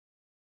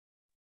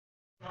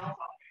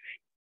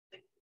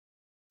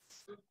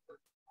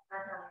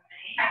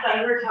I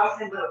thought you were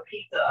talking about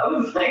pizza. I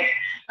was like,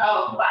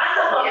 oh,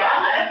 wow.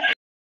 Yeah.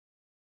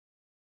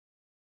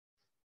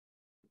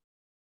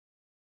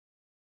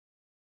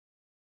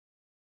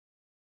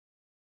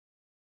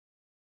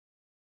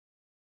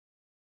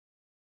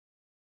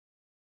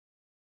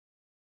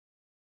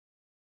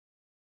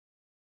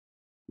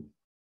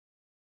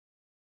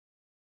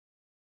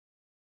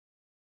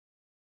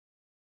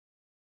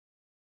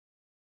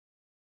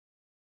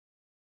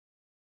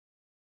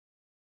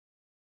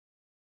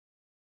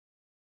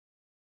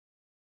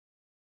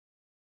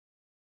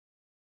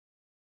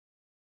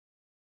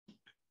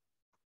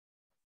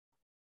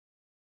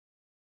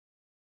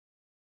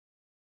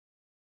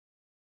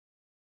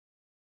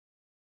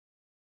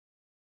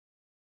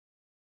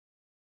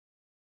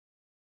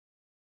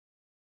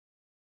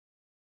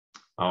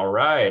 All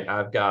right,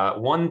 I've got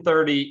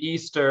 1:30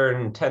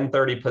 Eastern,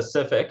 10:30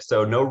 Pacific,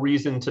 so no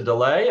reason to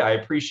delay. I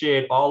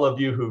appreciate all of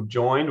you who've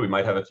joined. We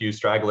might have a few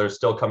stragglers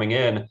still coming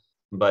in,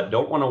 but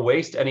don't want to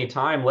waste any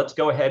time. Let's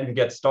go ahead and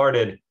get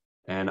started.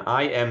 And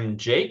I am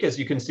Jake, as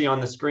you can see on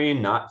the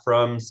screen, not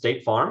from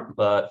State Farm,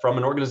 but from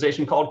an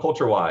organization called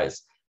CultureWise.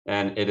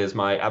 And it is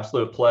my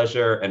absolute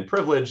pleasure and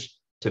privilege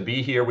to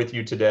be here with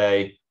you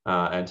today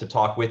and to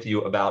talk with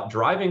you about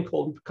driving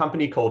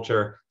company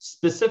culture,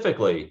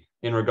 specifically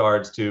in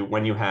regards to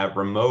when you have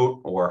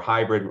remote or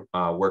hybrid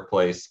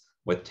workplace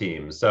with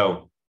teams.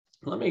 So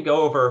let me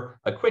go over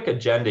a quick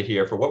agenda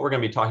here for what we're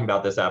going to be talking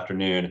about this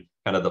afternoon,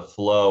 kind of the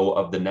flow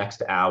of the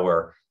next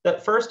hour.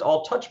 That first,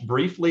 I'll touch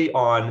briefly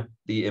on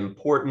the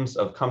importance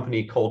of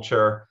company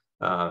culture,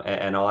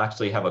 and I'll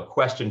actually have a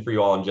question for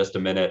you all in just a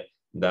minute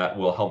that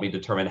will help me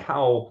determine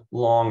how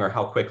long or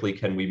how quickly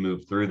can we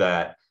move through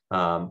that.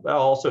 But I'll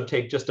also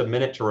take just a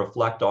minute to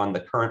reflect on the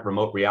current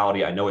remote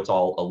reality. I know it's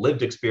all a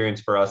lived experience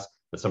for us,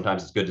 but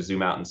sometimes it's good to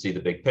zoom out and see the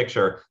big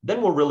picture.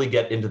 Then we'll really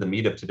get into the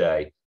meat of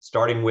today,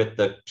 starting with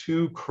the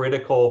two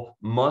critical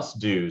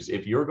must-dos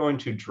if you're going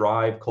to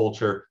drive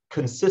culture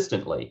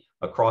consistently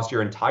across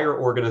your entire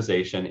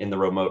organization in the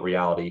remote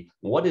reality.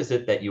 What is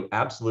it that you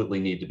absolutely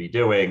need to be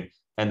doing?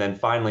 And then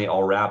finally,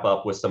 I'll wrap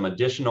up with some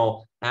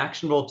additional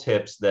actionable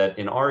tips that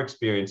in our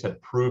experience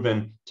have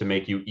proven to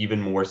make you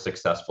even more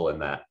successful in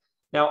that.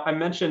 Now, I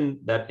mentioned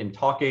that in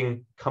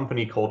talking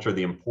company culture,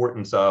 the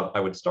importance of,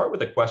 I would start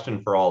with a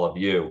question for all of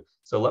you.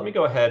 So let me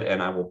go ahead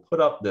and I will put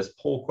up this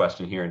poll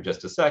question here in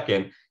just a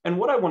second. And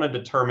what I want to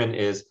determine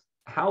is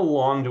how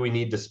long do we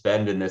need to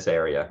spend in this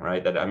area,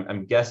 right? That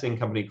I'm guessing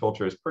company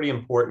culture is pretty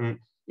important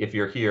if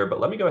you're here, but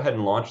let me go ahead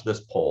and launch this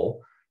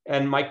poll.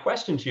 And my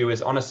question to you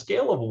is on a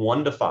scale of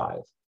 1 to 5,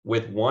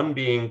 with 1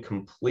 being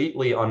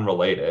completely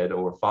unrelated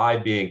or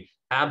 5 being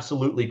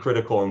absolutely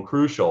critical and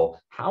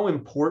crucial, how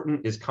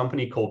important is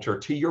company culture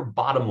to your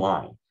bottom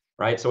line,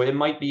 right? So it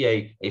might be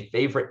a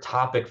favorite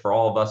topic for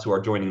all of us who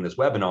are joining this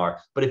webinar,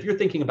 but if you're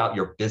thinking about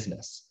your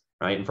business,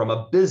 right? And from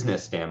a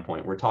business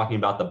standpoint, we're talking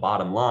about the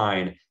bottom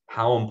line,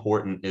 how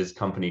important is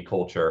company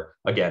culture?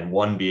 Again,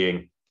 1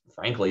 being,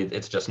 frankly,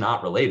 it's just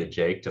not related,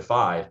 Jake, to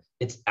 5.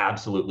 It's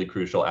absolutely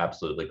crucial,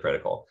 absolutely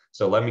critical.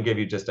 So let me give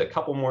you just a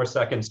couple more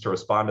seconds to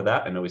respond to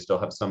that. I know we still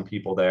have some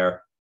people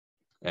there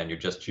and you're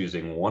just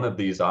choosing one of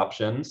these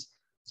options.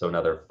 So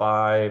another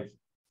 5,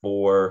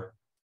 4,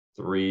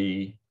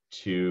 3,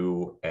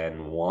 2,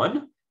 and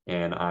 1.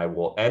 And I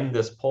will end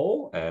this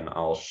poll and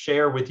I'll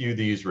share with you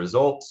these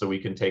results so we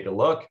can take a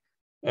look.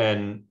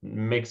 And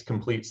makes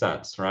complete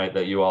sense, right?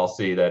 That you all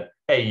see that,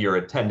 hey, you're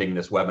attending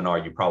this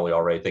webinar, you probably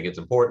already think it's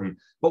important,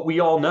 but we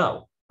all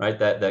know, right,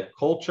 that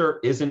culture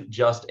isn't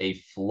just a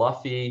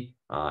fluffy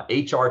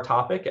HR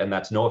topic, and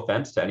that's no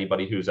offense to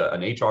anybody who's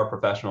an HR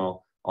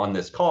professional on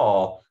this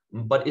call,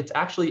 but it's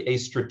actually a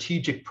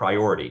strategic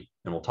priority.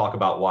 And we'll talk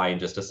about why in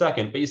just a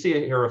second, but you see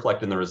it here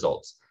reflected in the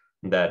results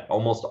that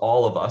almost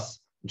all of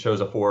us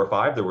chose a 4 or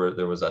 5.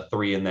 There was a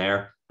 3 in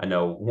there. I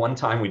know one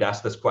time we'd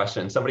asked this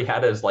question, somebody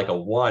had it as like a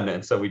 1.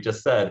 And so we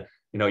just said,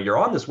 you know, you're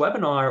on this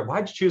webinar,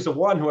 why'd you choose a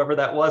 1, whoever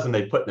that was? And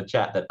they put in the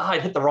chat that, I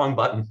hit the wrong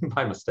button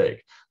by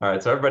mistake. All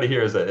right, so everybody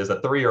here is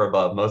a 3 or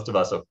above, most of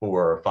us a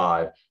 4 or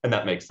 5, and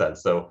that makes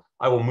sense. So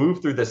I will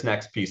move through this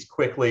next piece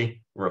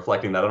quickly,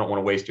 reflecting that I don't want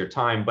to waste your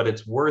time, but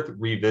it's worth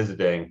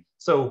revisiting.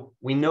 So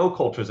we know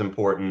culture is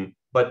important,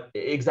 but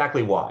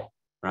exactly why,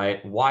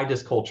 right? Why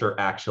does culture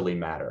actually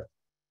matter?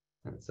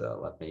 And so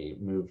let me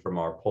move from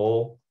our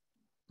poll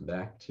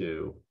back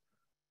to,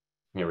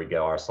 here we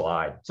go, our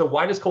slide. So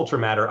why does culture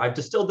matter? I've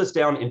distilled this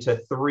down into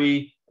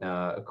 3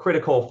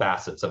 critical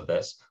facets of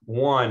this.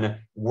 1,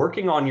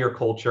 working on your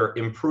culture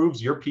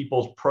improves your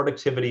people's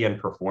productivity and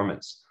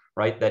performance,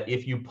 right? That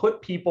if you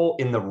put people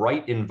in the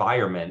right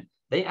environment,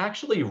 they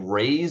actually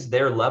raise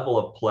their level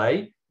of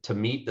play to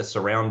meet the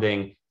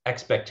surrounding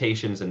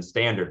expectations and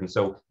standard. And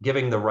so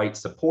giving the right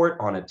support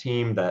on a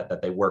team that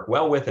they work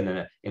well with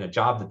and in a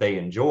job that they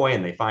enjoy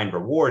and they find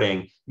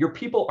rewarding, your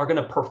people are going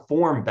to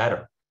perform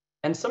better.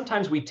 And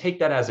sometimes we take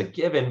that as a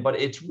given, but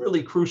it's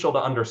really crucial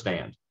to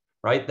understand,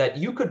 right? That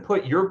you could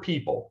put your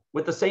people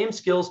with the same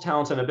skills,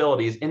 talents, and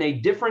abilities in a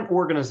different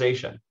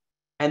organization,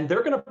 And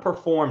they're going to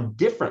perform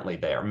differently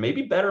there,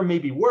 maybe better,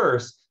 maybe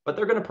worse, but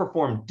they're going to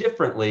perform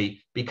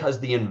differently because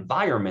the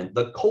environment,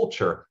 the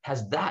culture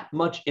has that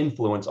much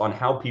influence on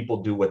how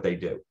people do what they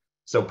do.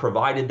 So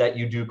provided that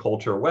you do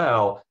culture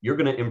well, you're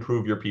going to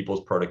improve your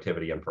people's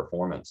productivity and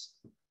performance.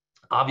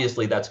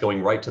 Obviously, that's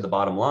going right to the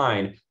bottom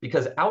line,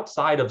 because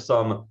outside of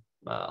some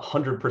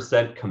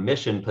 100%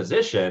 commission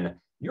position,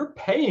 you're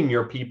paying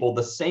your people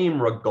the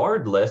same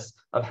regardless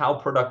of how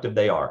productive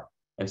they are.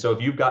 And so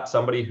if you've got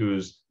somebody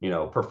who's,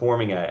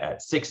 performing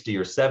at 60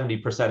 or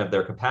 70% of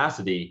their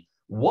capacity,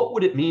 what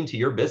would it mean to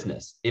your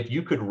business if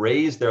you could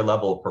raise their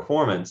level of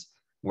performance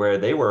where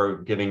they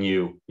were giving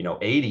you,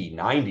 80,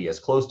 90, as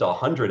close to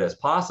 100 as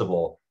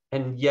possible,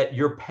 and yet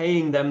you're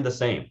paying them the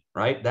same,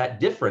 right? That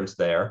difference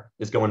there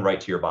is going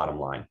right to your bottom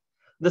line.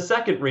 The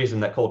second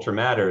reason that culture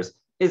matters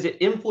is it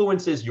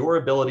influences your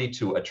ability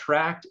to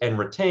attract and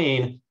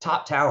retain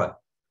top talent.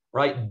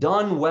 Right?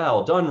 Done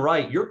well, done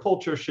right. Your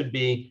culture should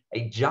be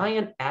a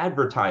giant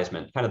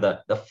advertisement, kind of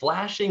the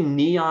flashing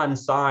neon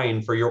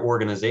sign for your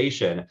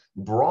organization,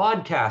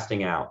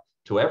 broadcasting out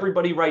to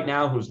everybody right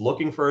now who's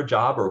looking for a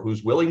job or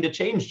who's willing to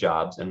change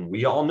jobs. And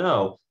we all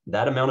know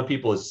that amount of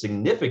people is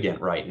significant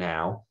right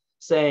now,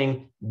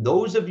 saying,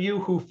 those of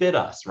you who fit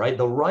us, right?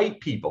 The right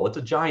people, it's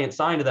a giant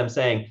sign to them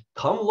saying,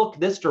 come look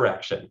this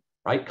direction,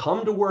 right?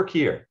 Come to work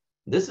here.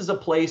 This is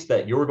a place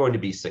that you're going to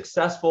be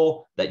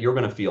successful, that you're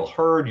going to feel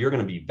heard, you're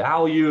going to be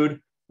valued,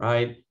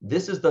 right?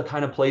 This is the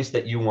kind of place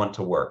that you want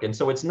to work. And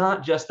so it's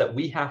not just that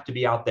we have to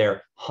be out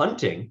there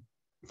hunting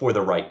for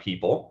the right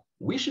people.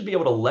 We should be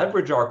able to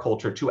leverage our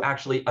culture to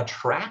actually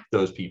attract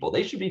those people.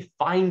 They should be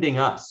finding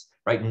us,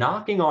 right?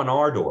 Knocking on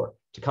our door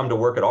to come to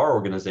work at our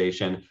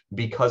organization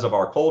because of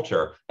our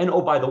culture. And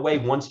oh, by the way,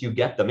 once you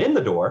get them in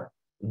the door,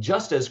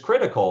 just as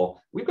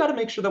critical, we've got to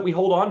make sure that we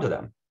hold on to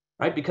them.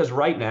 Right? Because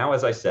right now,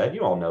 as I said,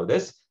 you all know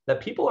this, that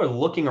people are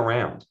looking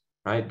around,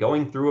 right?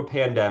 Going through a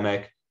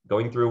pandemic,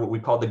 going through what we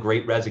call the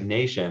Great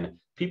Resignation,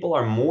 people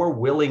are more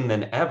willing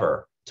than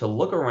ever to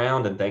look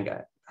around and think,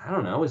 I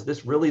don't know, is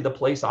this really the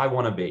place I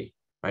want to be?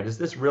 Right? Is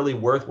this really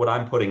worth what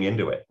I'm putting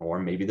into it? Or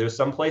maybe there's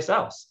someplace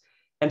else.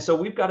 And so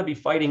we've got to be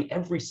fighting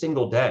every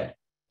single day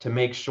to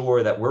make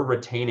sure that we're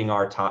retaining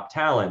our top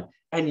talent.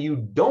 And you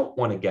don't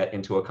want to get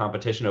into a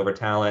competition over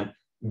talent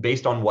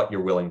based on what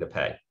you're willing to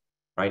pay.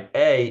 Right?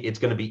 It's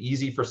going to be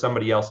easy for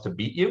somebody else to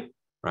beat you,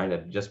 right?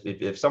 And just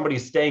if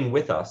somebody's staying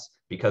with us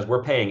because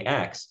we're paying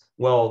X,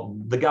 well,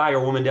 the guy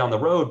or woman down the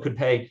road could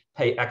pay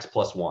X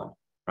plus one,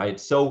 right?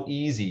 It's so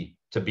easy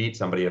to beat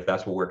somebody if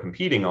that's what we're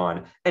competing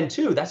on. And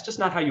two, that's just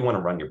not how you want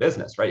to run your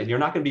business, right? You're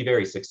not going to be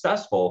very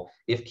successful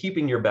if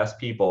keeping your best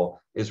people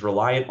is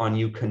reliant on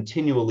you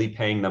continually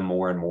paying them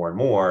more and more and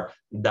more.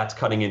 That's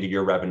cutting into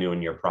your revenue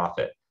and your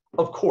profit.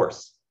 Of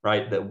course,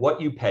 right? That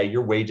what you pay,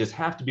 your wages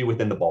have to be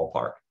within the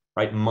ballpark.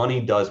 Right?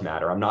 Money does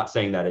matter. I'm not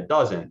saying that it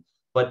doesn't,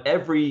 but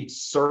every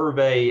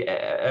survey,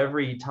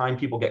 every time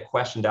people get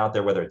questioned out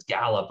there, whether it's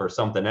Gallup or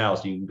something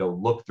else, you can go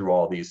look through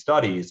all these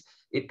studies,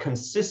 it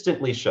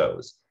consistently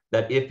shows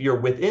that if you're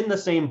within the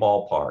same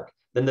ballpark,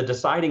 then the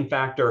deciding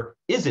factor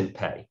isn't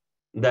pay,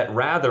 that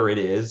rather it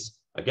is,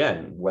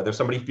 again, whether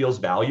somebody feels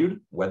valued,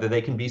 whether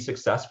they can be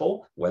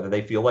successful, whether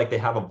they feel like they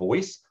have a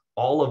voice,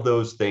 all of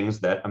those things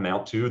that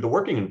amount to the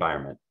working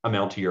environment,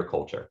 amount to your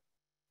culture.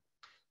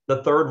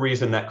 The third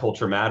reason that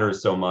culture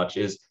matters so much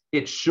is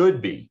it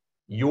should be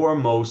your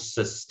most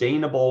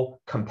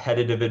sustainable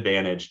competitive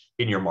advantage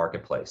in your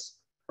marketplace,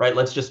 right?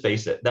 Let's just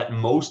face it, that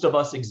most of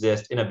us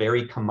exist in a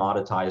very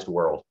commoditized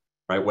world,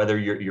 right? Whether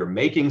you're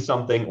making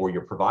something or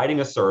you're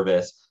providing a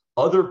service,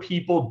 other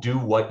people do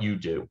what you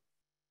do.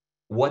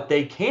 What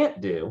they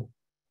can't do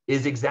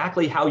is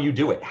exactly how you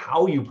do it,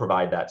 how you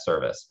provide that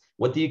service,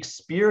 what the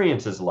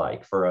experience is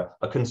like for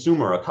a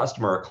consumer, a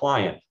customer, a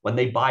client when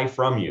they buy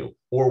from you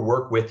or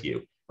work with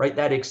you. Right?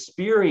 That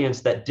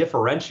experience that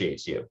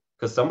differentiates you,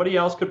 because somebody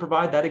else could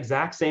provide that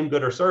exact same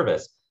good or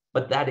service,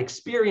 but that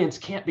experience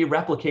can't be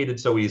replicated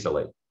so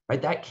easily,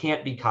 right? That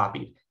can't be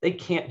copied. They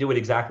can't do it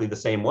exactly the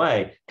same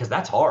way because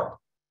that's hard,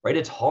 right?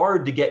 It's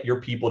hard to get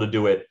your people to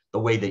do it the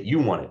way that you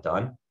want it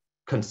done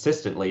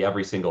consistently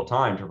every single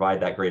time,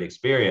 provide that great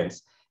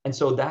experience. And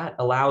so that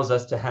allows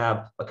us to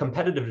have a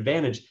competitive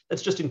advantage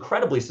that's just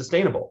incredibly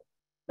sustainable.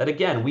 That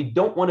again, we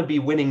don't want to be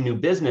winning new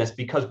business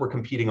because we're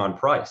competing on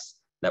price.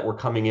 That we're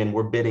coming in,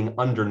 we're bidding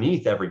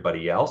underneath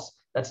everybody else.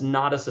 That's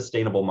not a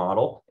sustainable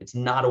model. It's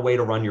not a way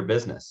to run your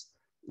business.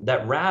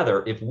 That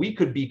rather, if we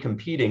could be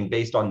competing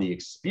based on the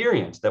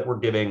experience that we're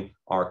giving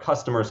our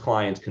customers,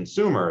 clients,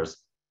 consumers,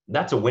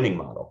 that's a winning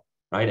model,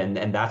 right?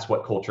 And that's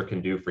what culture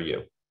can do for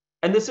you.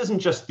 And this isn't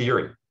just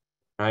theory,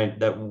 right?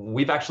 That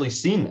we've actually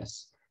seen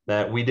this.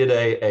 That we did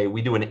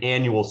we do an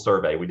annual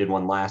survey. We did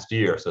one last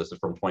year. So this is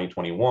from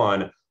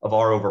 2021 of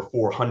our over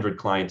 400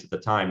 clients at the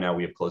time. Now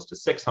we have close to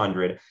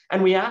 600.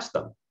 And we asked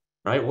them,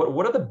 right?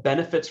 What are the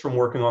benefits from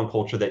working on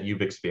culture that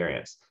you've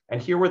experienced?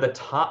 And here were the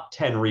top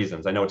 10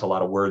 reasons. I know it's a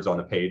lot of words on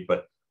the page,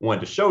 but I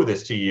wanted to show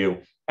this to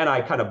you. And I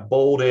kind of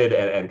bolded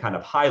and kind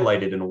of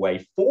highlighted in a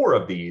way 4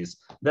 of these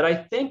that I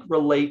think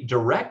relate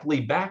directly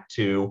back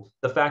to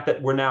the fact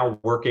that we're now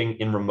working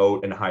in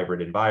remote and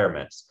hybrid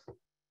environments.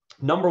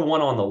 Number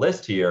 1 on the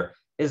list here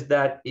is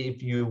that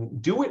if you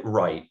do it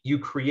right, you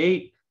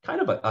create kind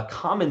of a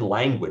common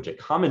language, a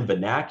common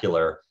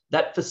vernacular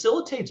that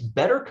facilitates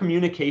better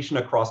communication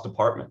across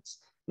departments.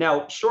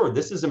 Now, sure,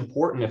 this is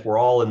important if we're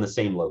all in the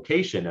same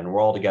location and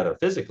we're all together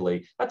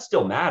physically. That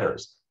still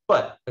matters.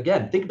 But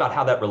again, think about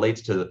how that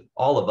relates to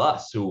all of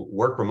us who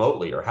work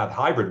remotely or have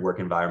hybrid work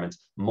environments,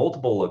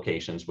 multiple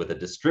locations with a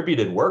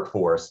distributed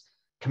workforce.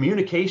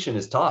 Communication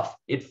is tough.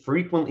 It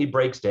frequently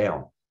breaks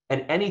down.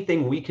 And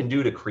anything we can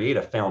do to create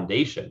a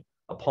foundation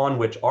upon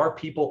which our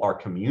people are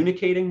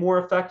communicating more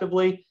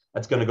effectively,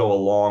 that's going to go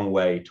a long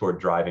way toward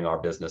driving our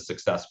business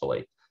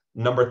successfully.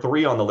 Number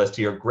 3 on the list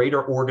here,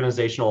 greater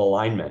organizational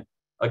alignment.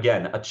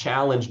 Again, a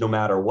challenge no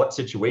matter what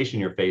situation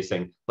you're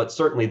facing, but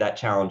certainly that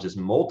challenge is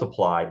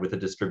multiplied with a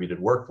distributed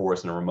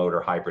workforce in a remote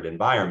or hybrid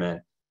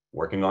environment.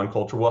 Working on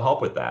culture will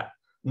help with that.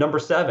 Number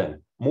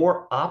 7,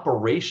 more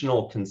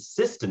operational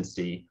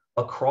consistency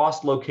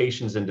across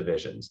locations and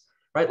divisions,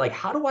 right? Like,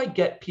 how do I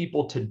get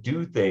people to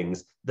do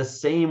things the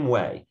same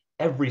way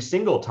every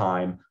single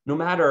time, no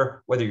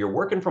matter whether you're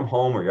working from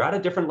home or you're at a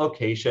different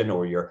location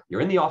or you're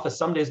in the office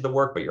some days of the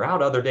work, but you're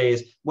out other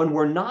days? When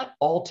we're not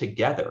all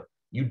together,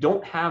 you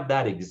don't have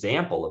that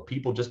example of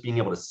people just being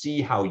able to see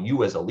how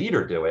you as a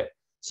leader do it.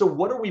 So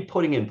what are we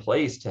putting in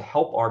place to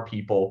help our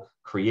people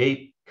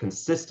create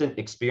consistent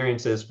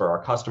experiences for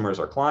our customers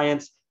or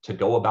clients, to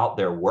go about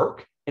their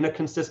work in a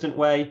consistent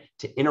way,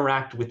 to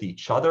interact with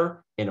each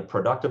other in a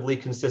productively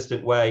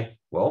consistent way?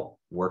 Well,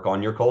 work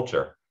on your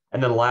culture.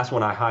 And then the last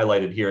one I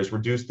highlighted here is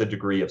reduce the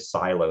degree of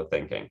silo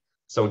thinking.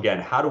 So again,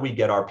 how do we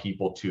get our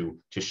people to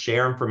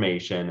share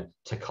information,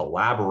 to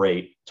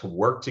collaborate, to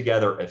work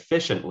together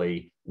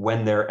efficiently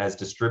when they're as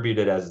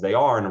distributed as they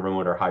are in a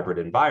remote or hybrid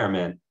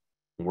environment?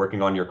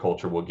 Working on your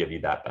culture will give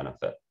you that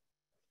benefit.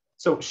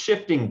 So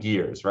shifting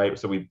gears, right?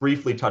 So we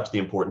briefly touched the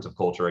importance of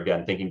culture.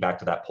 Again, thinking back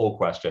to that poll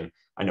question,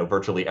 I know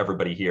virtually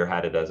everybody here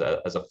had it as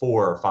a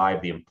 4 or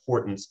 5, the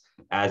importance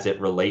as it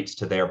relates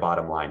to their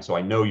bottom line. So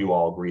I know you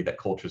all agree that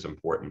culture is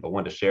important, but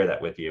wanted to share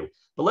that with you.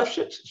 But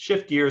let's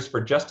shift gears for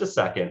just a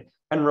second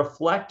and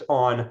reflect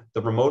on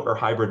the remote or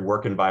hybrid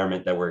work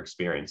environment that we're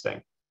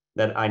experiencing.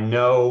 That I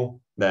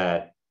know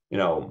that,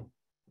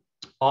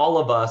 all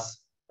of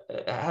us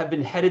have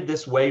been headed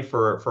this way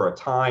for a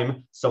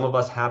time. Some of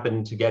us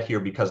happened to get here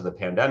because of the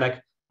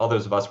pandemic.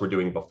 Others of us were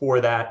doing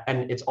before that.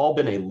 And it's all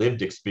been a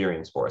lived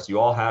experience for us. You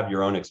all have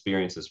your own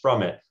experiences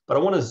from it. But I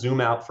want to zoom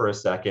out for a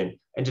second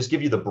and just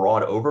give you the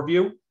broad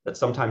overview, that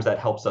sometimes that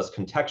helps us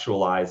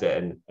contextualize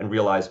it and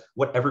realize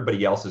what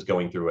everybody else is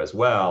going through as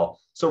well.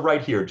 So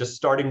right here, just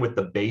starting with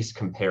the base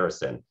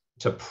comparison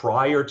to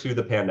prior to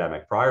the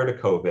pandemic, prior to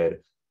COVID,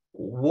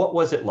 what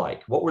was it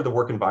like? What were the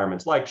work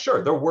environments like?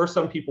 Sure, there were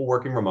some people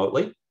working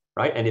remotely,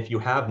 right? And if you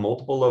have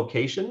multiple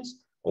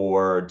locations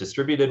or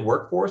distributed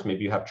workforce,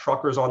 maybe you have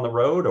truckers on the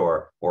road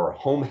or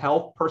home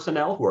health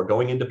personnel who are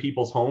going into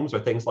people's homes or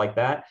things like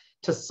that,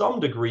 to some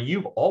degree,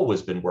 you've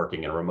always been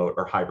working in a remote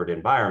or hybrid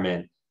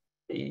environment.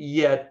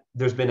 Yet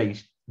there's been a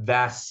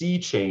vast sea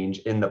change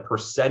in the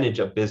percentage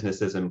of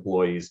businesses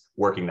employees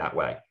working that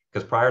way.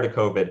 Because prior to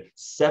COVID,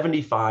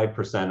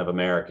 75% of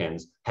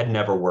Americans had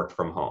never worked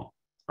from home.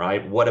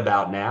 Right? What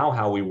about now?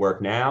 How we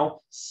work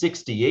now?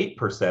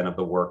 68% of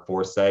the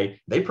workforce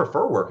say they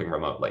prefer working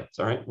remotely.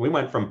 So, right, we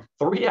went from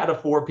 3 out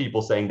of 4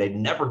 people saying they'd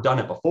never done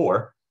it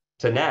before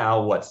to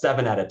now,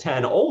 7 out of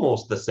 10,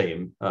 almost the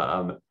same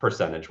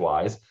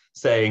percentage-wise,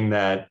 saying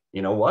that,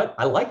 you know what,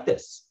 I like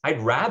this.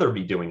 I'd rather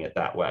be doing it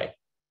that way.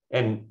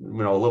 And a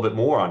little bit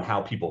more on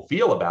how people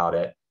feel about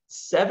it.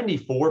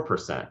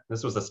 74%,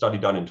 this was a study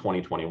done in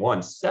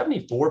 2021,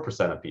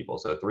 74% of people,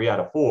 so 3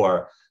 out of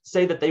 4,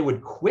 say that they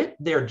would quit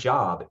their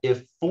job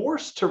if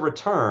forced to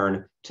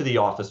return to the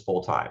office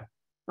full time,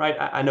 right?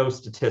 I know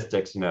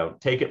statistics,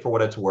 take it for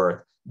what it's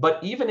worth, but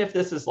even if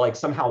this is like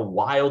somehow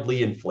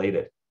wildly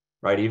inflated,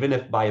 right? Even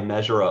if by a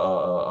measure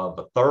of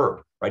a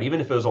third, right? Even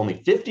if it was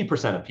only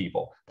 50% of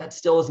people, that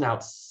still is an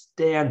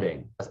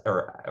outstanding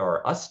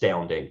or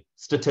astounding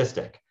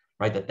statistic,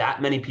 right?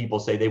 That many people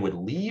say they would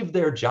leave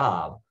their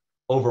job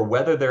over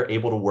whether they're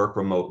able to work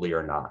remotely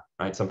or not,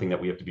 right? Something that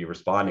we have to be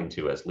responding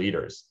to as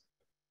leaders.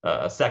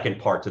 A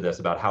second part to this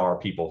about how our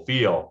people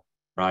feel,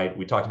 right?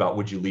 We talked about,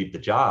 would you leave the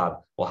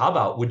job? Well, how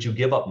about, would you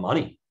give up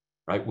money,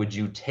 right? Would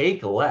you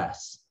take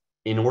less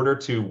in order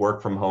to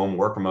work from home,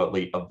 work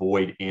remotely,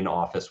 avoid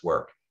in-office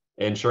work?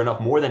 And sure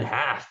enough, more than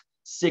half,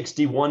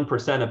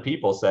 61% of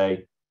people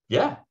say,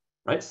 yeah,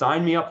 right,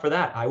 sign me up for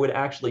that. I would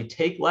actually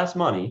take less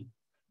money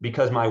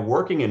because my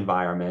working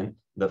environment,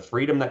 the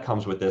freedom that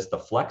comes with this, the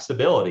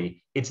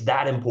flexibility, it's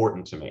that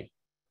important to me,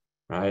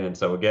 right? And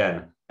so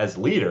again, as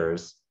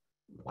leaders,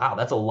 wow,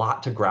 that's a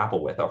lot to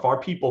grapple with. If our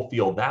people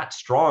feel that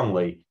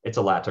strongly, it's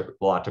a lot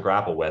to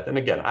grapple with. And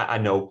again, I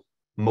know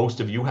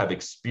most of you have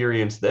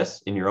experienced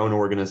this in your own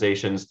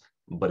organizations,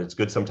 but it's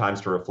good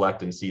sometimes to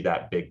reflect and see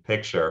that big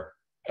picture.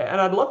 And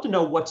I'd love to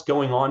know what's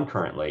going on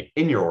currently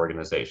in your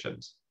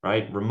organizations,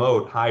 right?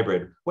 Remote,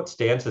 hybrid, what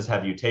stances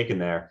have you taken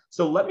there?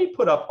 So let me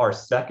put up our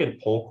second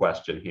poll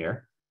question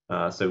here.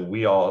 So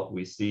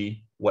we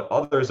see what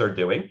others are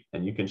doing,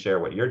 and you can share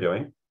what you're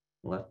doing.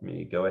 Let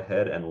me go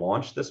ahead and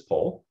launch this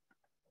poll.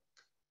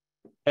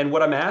 And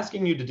what I'm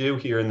asking you to do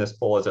here in this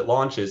poll as it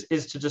launches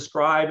is to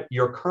describe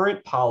your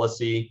current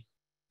policy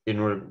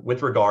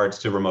with regards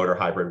to remote or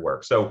hybrid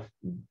work. So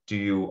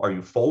are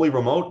you fully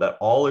remote, that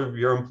all of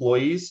your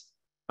employees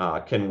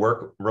can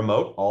work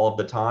remote all of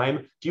the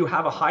time? Do you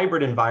have a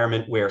hybrid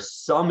environment where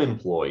some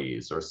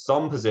employees or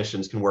some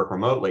positions can work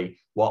remotely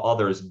while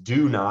others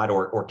do not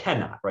or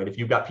cannot, right? If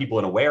you've got people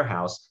in a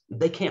warehouse,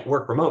 they can't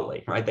work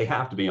remotely, right? They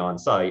have to be on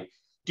site.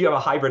 Do you have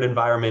a hybrid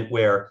environment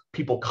where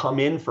people come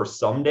in for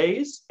some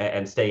days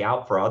and stay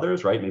out for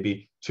others, right?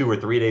 Maybe 2 or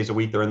 3 days a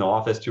week they're in the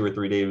office, 2 or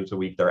 3 days a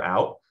week they're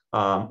out.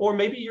 Or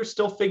maybe you're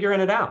still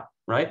figuring it out,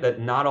 right? That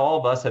not all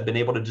of us have been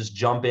able to just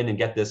jump in and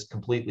get this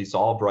completely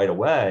solved right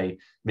away.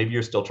 Maybe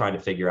you're still trying to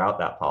figure out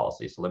that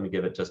policy. So let me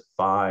give it just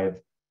 5,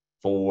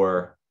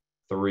 4,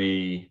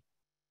 3,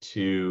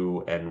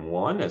 2, and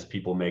 1 as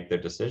people make their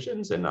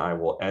decisions. And I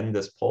will end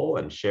this poll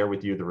and share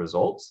with you the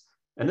results.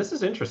 And this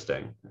is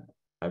interesting.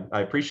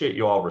 I appreciate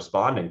you all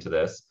responding to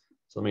this.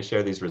 So let me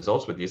share these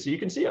results with you. So you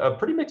can see a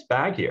pretty mixed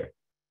bag here,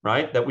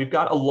 right? That we've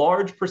got a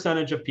large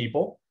percentage of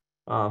people.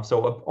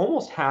 So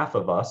almost half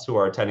of us who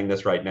are attending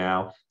this right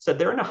now said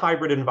they're in a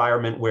hybrid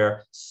environment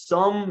where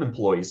some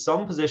employees,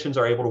 some positions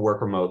are able to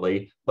work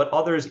remotely, but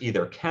others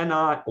either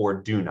cannot or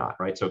do not,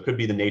 right? So it could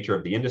be the nature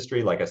of the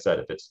industry. Like I said,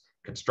 if it's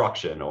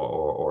construction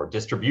or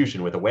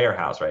distribution with a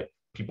warehouse, right?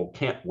 People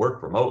can't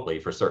work remotely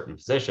for certain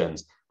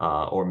positions,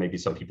 or maybe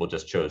some people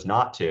just chose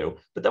not to.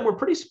 But then we're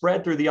pretty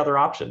spread through the other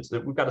options.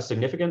 We've got a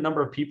significant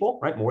number of people,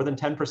 right? More than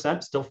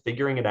 10% still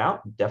figuring it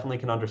out. Definitely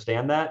can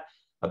understand that.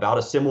 About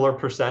a similar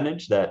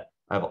percentage that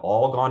have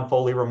all gone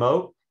fully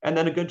remote, and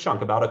then a good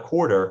chunk, about a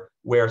quarter,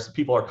 where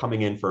people are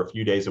coming in for a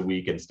few days a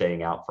week and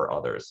staying out for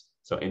others.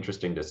 So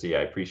interesting to see.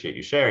 I appreciate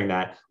you sharing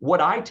that. What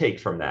I take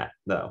from that,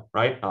 though,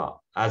 right,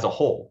 as a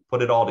whole,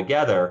 put it all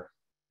together,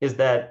 is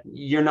that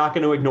you're not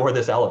going to ignore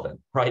this elephant,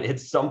 right?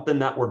 It's something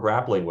that we're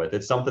grappling with.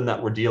 It's something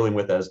that we're dealing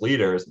with as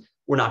leaders.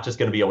 We're not just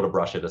going to be able to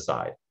brush it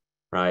aside,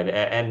 right?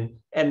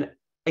 And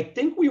I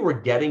think we were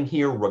getting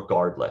here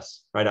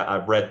regardless, right?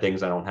 I've read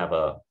things, I don't have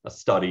a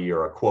study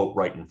or a quote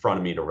right in front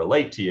of me to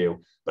relate to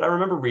you, but I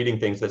remember reading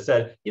things that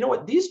said, you know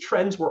what, these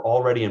trends were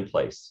already in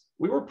place.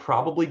 We were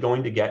probably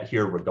going to get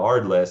here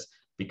regardless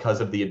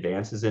because of the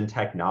advances in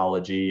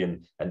technology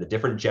and the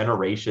different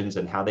generations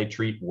and how they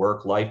treat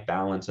work-life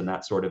balance and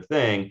that sort of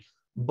thing.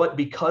 But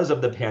because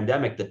of the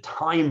pandemic, the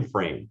time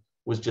frame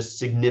was just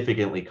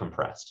significantly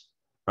compressed,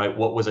 right?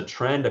 What was a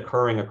trend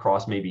occurring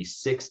across maybe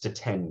 6 to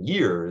 10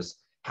 years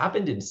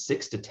happened in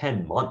 6 to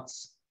 10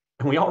 months.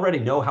 And we already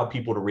know how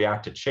people to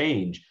react to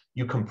change.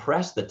 You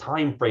compress the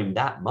time frame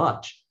that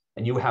much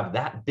and you have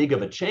that big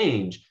of a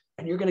change,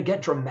 and you're going to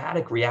get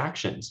dramatic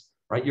reactions,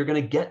 right? You're going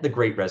to get the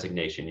great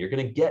resignation. You're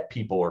going to get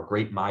people, or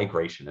great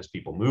migration as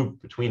people move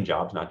between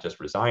jobs, not just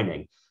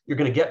resigning. You're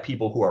going to get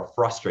people who are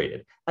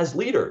frustrated. As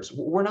leaders,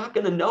 we're not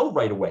going to know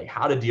right away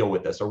how to deal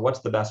with this or what's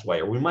the best way,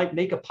 or we might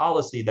make a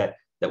policy that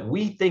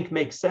we think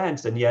makes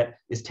sense and yet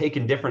is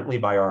taken differently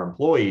by our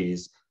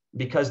employees,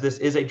 because this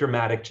is a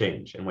dramatic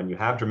change. And when you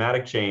have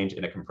dramatic change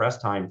in a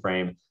compressed time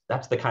frame,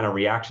 that's the kind of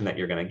reaction that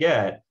you're going to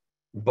get.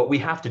 But we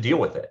have to deal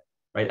with it,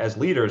 right? As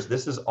leaders,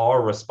 this is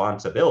our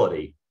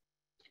responsibility.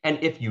 And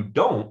if you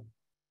don't,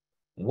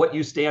 what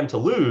you stand to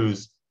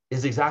lose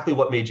is exactly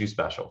what made you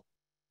special,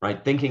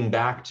 right? Thinking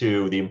back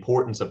to the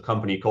importance of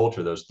company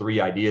culture, those 3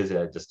 ideas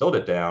that I distilled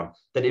it down,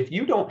 that if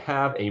you don't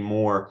have a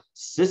more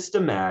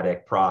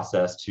systematic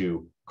process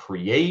to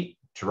create,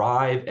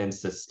 drive, and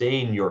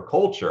sustain your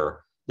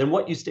culture, then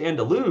what you stand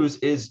to lose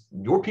is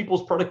your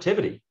people's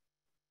productivity,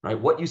 right?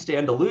 What you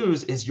stand to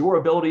lose is your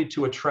ability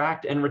to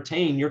attract and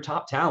retain your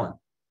top talent.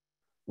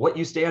 What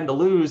you stand to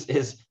lose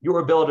is your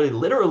ability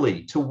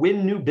literally to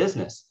win new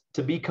business,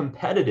 to be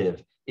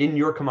competitive in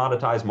your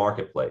commoditized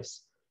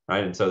marketplace,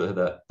 right? And so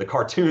the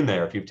cartoon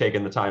there, if you've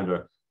taken the time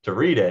to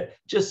read it,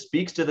 just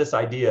speaks to this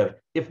idea of,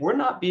 if we're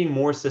not being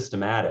more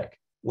systematic,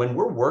 when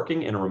we're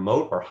working in a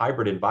remote or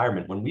hybrid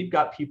environment, when we've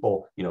got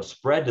people,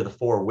 spread to the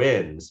 4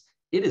 winds,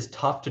 it is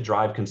tough to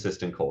drive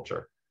consistent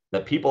culture.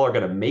 That people are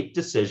going to make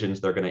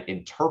decisions, they're going to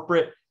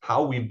interpret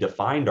how we've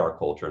defined our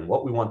culture and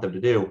what we want them to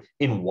do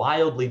in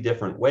wildly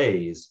different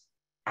ways,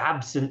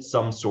 absent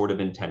some sort of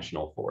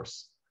intentional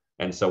force.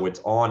 And so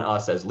it's on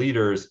us as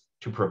leaders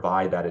to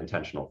provide that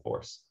intentional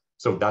force.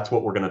 So that's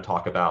what we're going to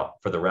talk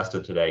about for the rest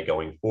of today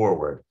going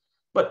forward.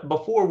 But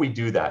before we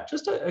do that,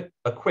 just a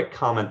quick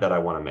comment that I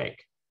want to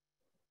make.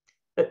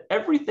 That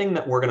everything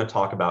that we're going to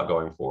talk about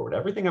going forward,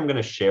 everything I'm going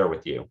to share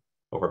with you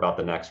over about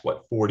the next,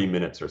 40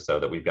 minutes or so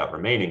that we've got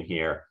remaining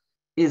here,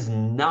 is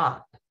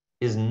not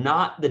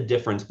the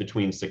difference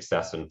between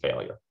success and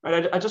failure,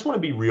 right? I just want to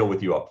be real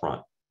with you up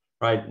front.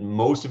 right?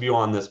 Most of you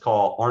on this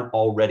call aren't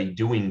already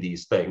doing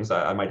these things.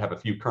 I might have a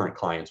few current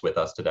clients with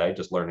us today,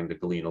 just looking to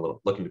glean a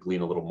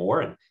little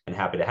more, and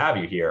happy to have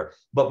you here.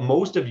 But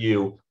most of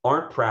you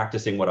aren't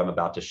practicing what I'm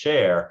about to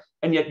share,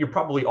 and yet you're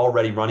probably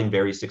already running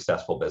very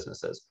successful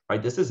businesses,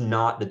 right? This is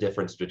not the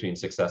difference between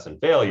success and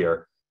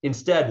failure.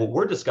 Instead, what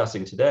we're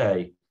discussing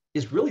today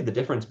is really the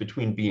difference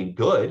between being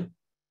good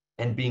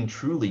and being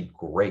truly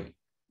great,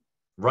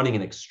 running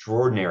an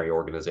extraordinary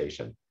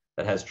organization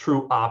that has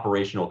true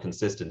operational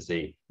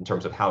consistency in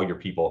terms of how your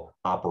people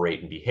operate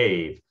and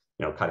behave.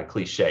 Kind of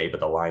cliche, but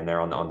the line there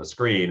on the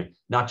screen,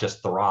 not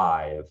just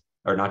thrive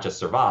or not just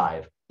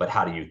survive, but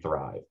how do you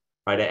thrive,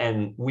 right?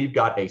 And we've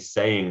got a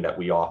saying that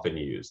we often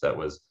use that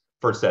was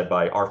first said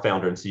by our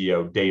founder and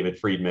CEO, David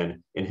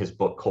Friedman, in his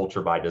book,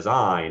 Culture by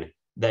Design,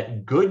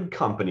 that good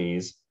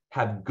companies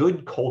have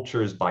good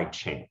cultures by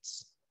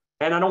chance.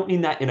 And I don't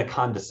mean that in a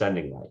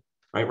condescending way,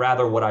 right?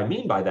 Rather, what I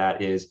mean by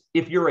that is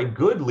if you're a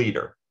good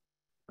leader,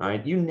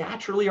 right, you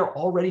naturally are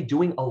already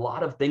doing a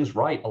lot of things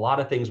right, a lot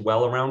of things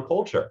well around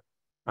culture,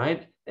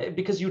 right?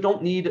 Because you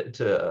don't need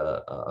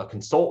a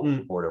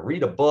consultant or to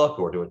read a book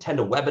or to attend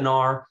a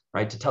webinar,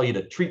 right, to tell you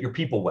to treat your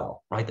people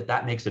well, right?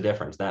 That makes a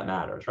difference, that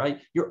matters,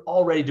 right? You're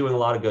already doing a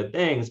lot of good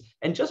things.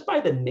 And just by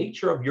the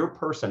nature of your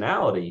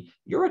personality,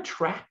 you're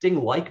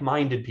attracting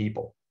like-minded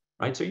people,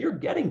 right? So you're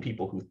getting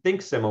people who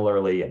think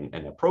similarly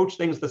and approach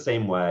things the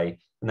same way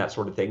and that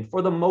sort of thing.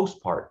 For the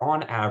most part,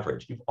 on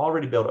average, you've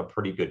already built a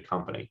pretty good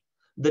company.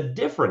 The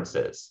difference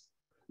is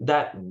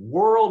that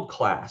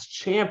world-class,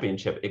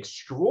 championship,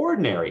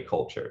 extraordinary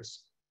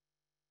cultures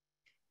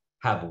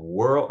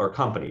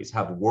companies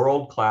have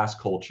world-class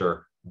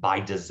culture by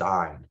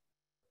design,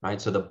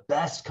 right? So the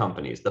best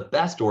companies, the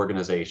best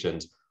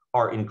organizations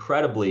are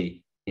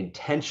incredibly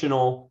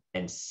intentional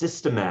and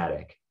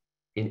systematic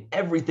in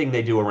everything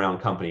they do around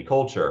company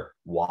culture.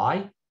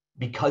 Why?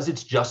 Because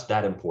it's just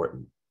that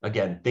important.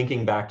 Again,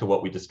 thinking back to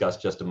what we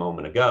discussed just a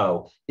moment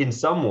ago, in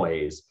some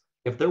ways,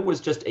 if there was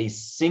just a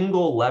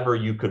single lever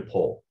you could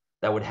pull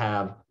that would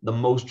have the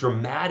most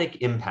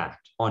dramatic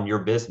impact on your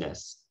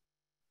business,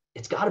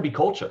 it's got to be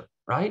culture,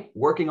 right?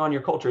 Working on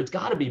your culture. It's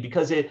got to be,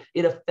 because it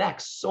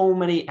affects so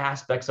many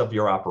aspects of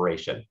your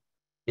operation.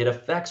 It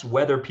affects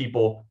whether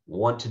people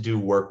want to do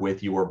work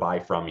with you or buy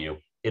from you.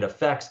 It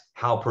affects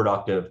how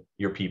productive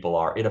your people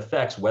are. It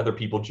affects whether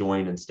people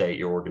join and stay at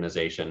your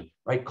organization,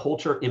 right?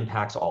 Culture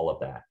impacts all of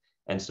that.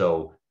 And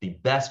so the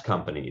best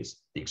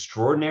companies, the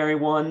extraordinary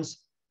ones,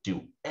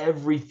 do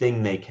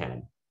everything they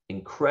can,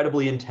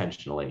 incredibly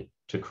intentionally,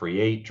 to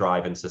create,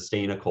 drive, and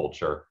sustain a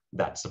culture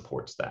that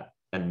supports that.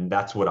 And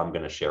that's what I'm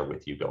going to share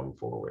with you going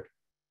forward.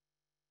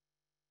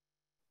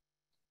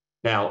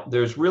 Now,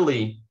 there's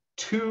really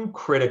two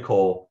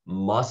critical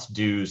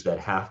must-dos that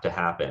have to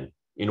happen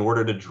in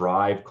order to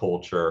drive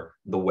culture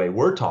the way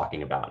we're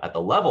talking about, at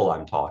the level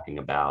I'm talking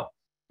about,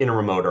 in a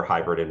remote or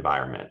hybrid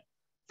environment.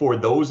 For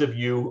those of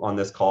you on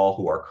this call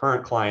who are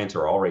current clients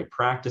or already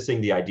practicing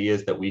the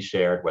ideas that we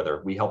shared,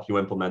 whether we helped you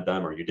implement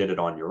them or you did it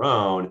on your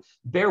own,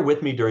 bear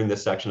with me during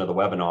this section of the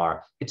webinar.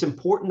 It's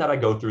important that I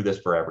go through this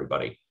for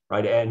everybody,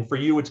 right? And for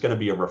you, it's going to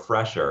be a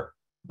refresher,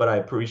 but I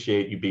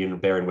appreciate you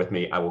bearing with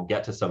me. I will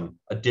get to some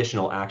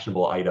additional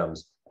actionable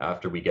items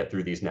after we get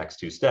through these next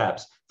two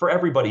steps. For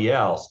everybody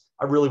else,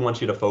 I really want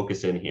you to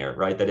focus in here,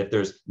 right? That if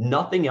there's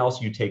nothing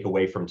else you take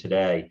away from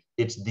today,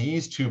 it's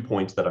these 2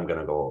 points that I'm going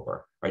to go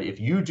over, right? If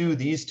you do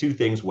these two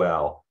things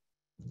well,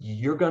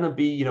 you're going to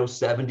be,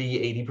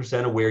 70,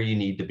 80% of where you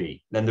need to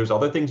be. Then there's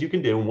other things you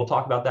can do, and we'll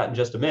talk about that in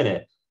just a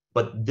minute.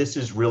 But this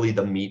is really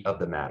the meat of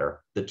the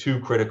matter, the two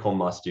critical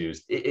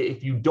must-dos.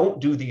 If you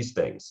don't do these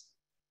things,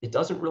 it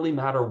doesn't really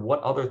matter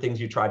what other things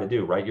you try to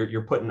do, right?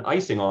 You're putting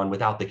icing on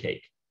without the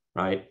cake,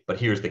 right? But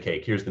here's the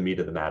cake, here's the meat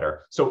of the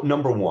matter. So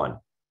number one,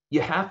 you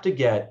have to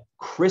get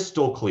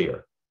crystal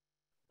clear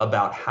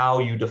about how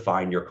you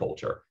define your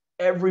culture.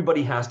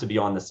 Everybody has to be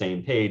on the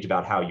same page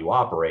about how you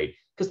operate,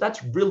 because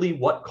that's really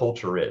what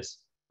culture is,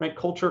 right?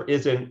 Culture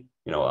isn't,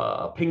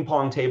 a ping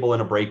pong table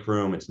in a break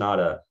room. It's not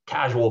a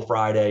casual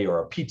Friday or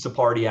a pizza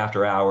party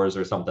after hours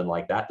or something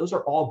like that. Those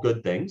are all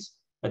good things,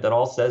 right? That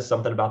all says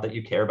something about that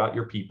you care about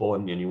your people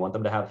and you want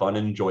them to have fun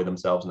and enjoy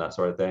themselves and that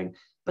sort of thing.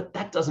 But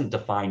that doesn't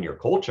define your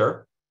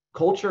culture.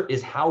 Culture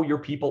is how your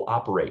people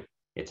operate.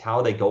 It's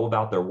how they go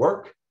about their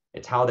work.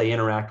 It's how they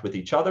interact with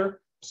each other.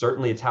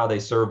 Certainly, it's how they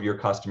serve your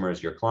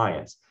customers, your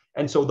clients.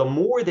 And so the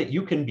more that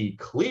you can be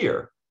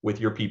clear with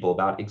your people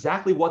about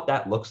exactly what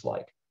that looks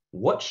like,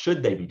 what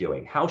should they be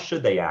doing, how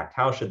should they act,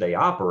 how should they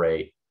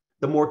operate,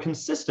 the more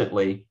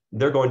consistently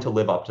they're going to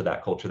live up to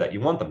that culture that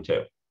you want them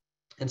to.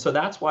 And so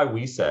that's why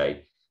we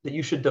say that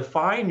you should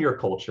define your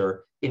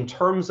culture in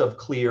terms of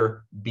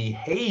clear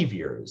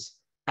behaviors,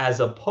 as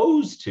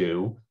opposed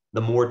to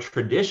the more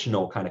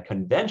traditional, kind of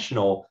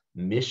conventional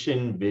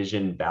mission,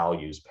 vision,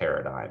 values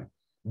paradigm.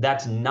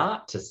 That's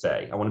not to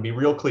say, I want to be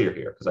real clear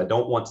here, because I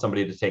don't want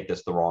somebody to take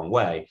this the wrong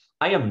way.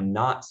 I am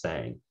not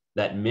saying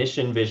that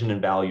mission, vision,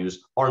 and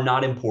values are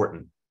not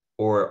important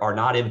or are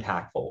not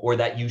impactful, or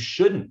that you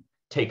shouldn't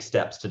take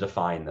steps to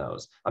define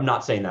those. I'm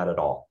not saying that at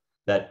all.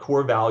 that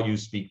core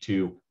values speak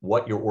to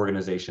what your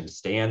organization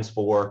stands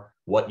for,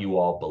 what you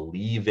all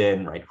believe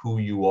in, right? Who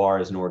you are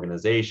as an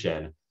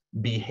organization.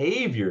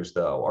 Behaviors,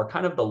 though, are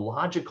kind of the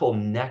logical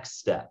next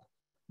step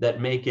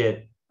that make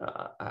it,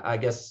 I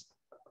guess,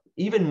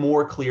 even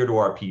more clear to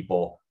our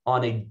people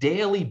on a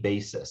daily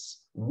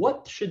basis.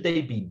 What should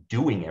they be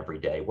doing every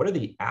day? What are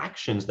the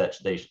actions that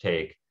they should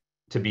take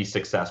to be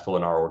successful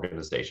in our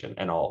organization?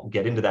 And I'll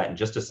get into that in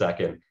just a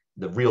second,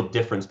 the real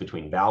difference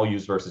between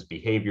values versus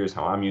behaviors,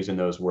 how I'm using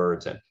those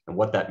words, and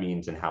what that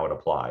means and how it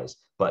applies.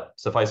 But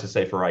suffice to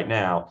say for right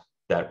now,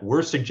 that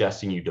we're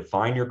suggesting you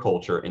define your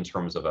culture in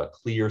terms of a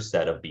clear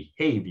set of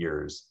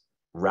behaviors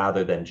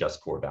rather than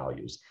just core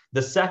values.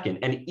 The second,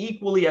 and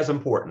equally as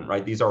important,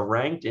 right? These are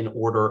ranked in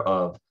order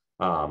of,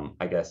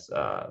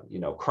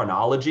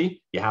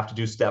 chronology. You have to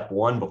do step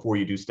one before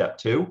you do step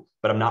two,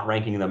 but I'm not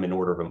ranking them in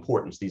order of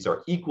importance. These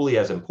are equally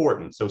as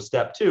important. So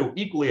step two,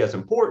 equally as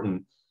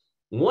important.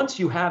 Once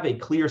you have a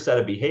clear set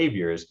of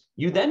behaviors,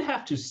 you then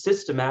have to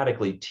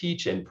systematically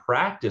teach and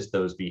practice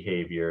those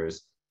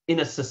behaviors in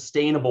a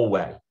sustainable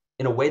way,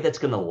 in a way that's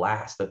going to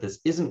last, that this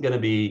isn't going to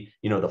be,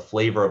 the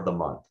flavor of the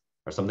month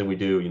or something we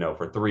do,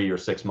 for 3 or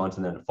 6 months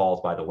and then it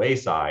falls by the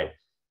wayside.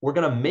 We're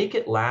going to make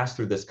it last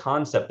through this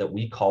concept that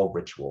we call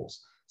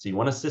rituals. So you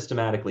want to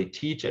systematically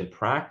teach and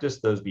practice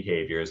those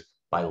behaviors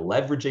by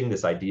leveraging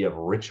this idea of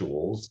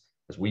rituals.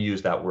 As we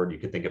use that word, you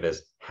could think of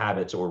as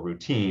habits or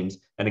routines.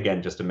 And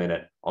again, just a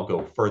minute, I'll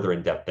go further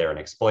in depth there and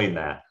explain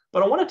that.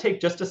 But I want to take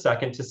just a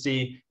second to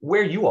see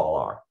where you all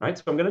are, right?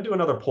 So I'm going to do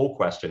another poll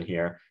question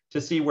here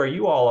to see where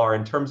you all are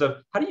in terms of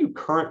how do you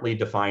currently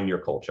define your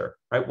culture,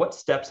 right? What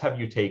steps have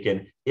you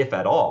taken, if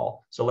at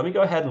all? So let me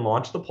go ahead and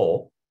launch the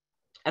poll.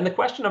 And the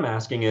question I'm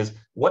asking is,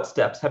 what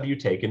steps have you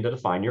taken to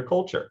define your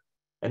culture?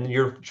 And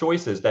your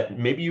choice is that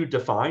maybe you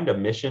defined a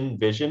mission,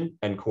 vision,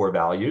 and core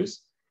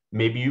values.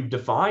 Maybe you've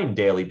defined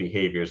daily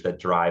behaviors that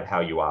drive how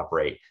you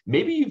operate.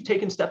 Maybe you've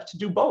taken steps to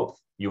do both.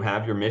 You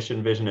have your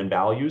mission, vision, and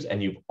values,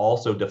 and you've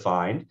also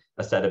defined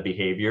a set of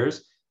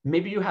behaviors.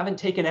 Maybe you haven't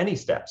taken any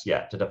steps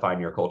yet to define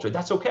your culture.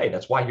 That's okay.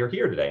 That's why you're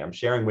here today. I'm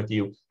sharing with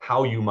you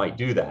how you might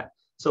do that.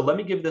 So let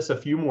me give this a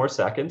few more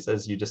seconds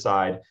as you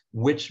decide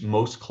which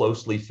most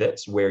closely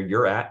fits where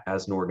you're at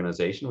as an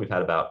organization. We've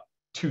had about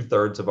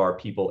 2/3 of our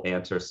people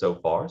answer so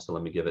far. So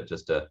let me give it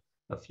just a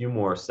few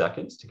more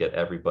seconds to get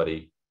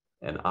everybody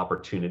an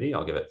opportunity.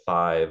 I'll give it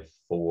 5,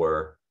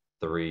 4,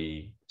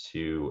 3,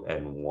 2,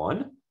 and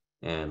 1.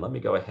 And let me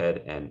go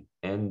ahead and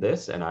end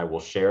this and I will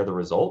share the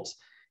results.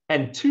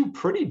 And two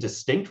pretty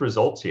distinct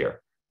results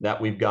here,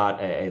 that we've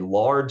got a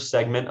large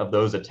segment of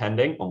those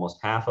attending, almost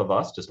half of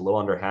us, just a little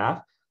under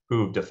half,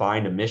 who've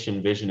defined a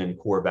mission, vision, and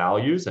core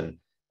values. And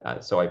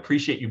so I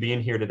appreciate you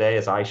being here today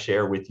as I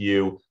share with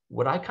you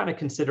what I kind of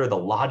consider the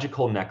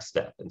logical next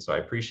step. And so I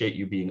appreciate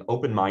you being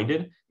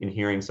open-minded in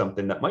hearing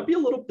something that might be a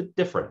little bit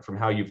different from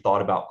how you've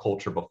thought about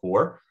culture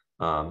before.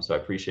 So I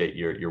appreciate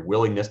your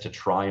willingness to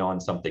try on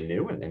something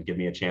new and give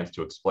me a chance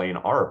to explain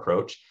our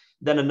approach.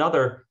 Then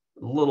another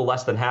little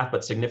less than half,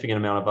 but significant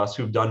amount of us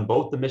who've done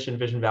both the mission,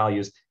 vision,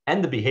 values,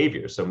 and the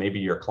behaviors. So maybe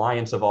you're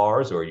clients of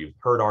ours or you've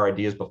heard our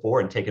ideas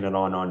before and taken it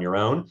on your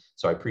own.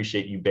 So I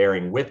appreciate you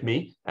bearing with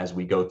me as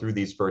we go through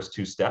these first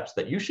two steps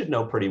that you should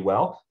know pretty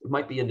well. It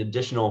might be an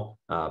additional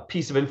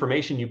piece of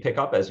information you pick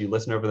up as you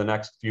listen over the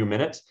next few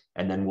minutes,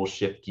 and then we'll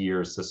shift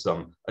gears to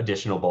some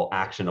additional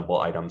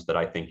actionable items that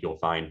I think you'll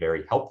find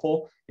very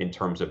helpful in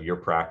terms of your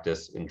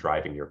practice in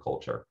driving your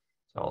culture.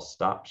 So I'll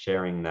stop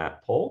sharing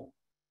that poll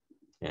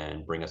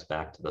and bring us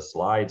back to the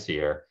slides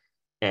here.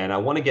 And I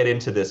want to get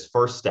into this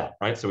first step,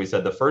 right? So we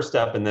said the first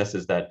step in this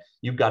is that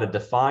you've got to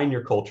define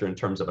your culture in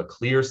terms of a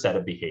clear set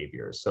of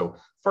behaviors. So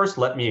first,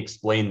 let me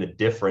explain the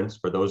difference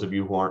for those of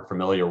you who aren't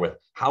familiar with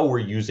how we're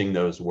using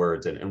those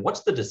words and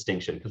what's the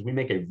distinction, because we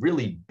make a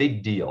really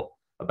big deal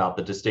about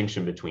the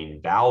distinction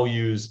between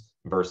values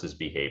versus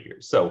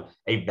behaviors. So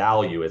a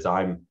value, as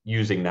I'm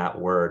using that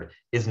word,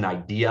 is an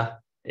idea.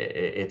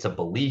 It's a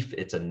belief,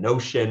 it's a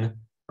notion,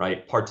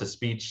 right? Parts of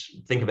speech,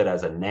 think of it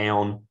as a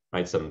noun,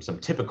 right? Some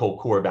typical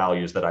core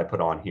values that I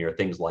put on here,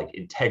 things like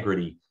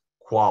integrity,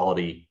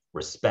 quality,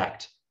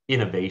 respect,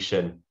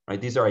 innovation, right?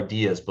 These are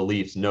ideas,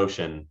 beliefs,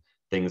 notion,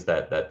 things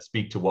that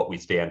speak to what we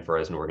stand for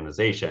as an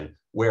organization.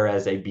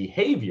 Whereas a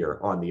behavior,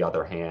 on the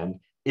other hand,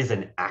 is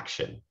an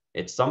action.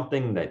 It's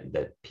something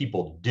that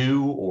people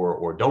do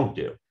or don't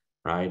do,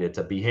 right? It's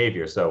a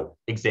behavior. So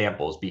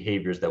examples,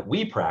 behaviors that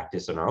we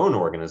practice in our own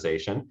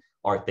organization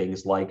are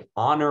things like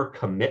honor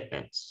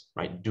commitments,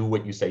 right? Do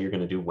what you say you're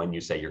going to do when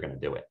you say you're going to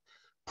do it.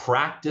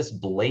 Practice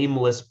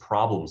blameless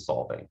problem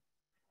solving.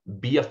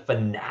 Be a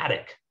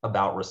fanatic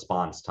about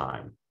response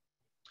time.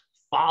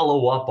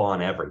 Follow up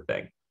on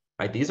everything,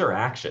 right? These are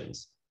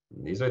actions.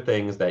 These are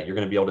things that you're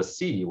going to be able to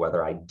see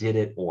whether I did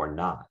it or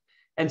not.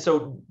 And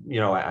so,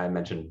 I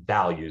mentioned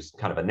values,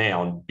 kind of a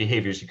noun,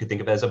 behaviors you could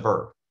think of as a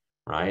verb,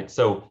 right?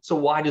 So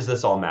why does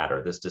this all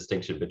matter, this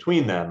distinction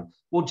between them?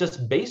 Well,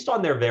 just based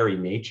on their very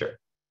nature,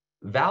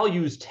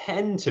 values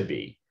tend to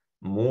be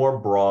more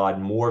broad,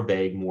 more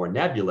vague, more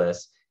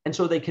nebulous, and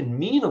so they can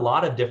mean a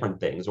lot of different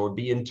things or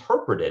be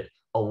interpreted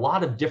a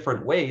lot of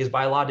different ways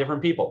by a lot of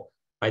different people,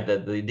 right?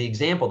 The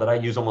example that I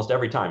use almost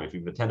every time, if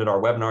you've attended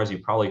our webinars,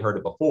 you've probably heard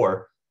it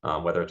before,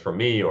 whether it's from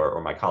me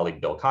or my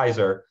colleague, Bill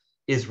Kaiser,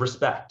 is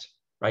respect,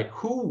 right?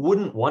 Who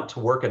wouldn't want to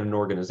work in an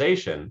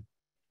organization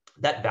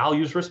that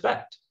values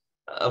respect?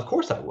 Of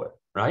course I would,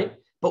 right?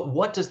 But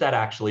what does that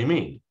actually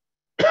mean?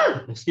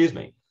 Excuse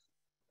me.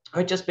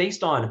 Right, just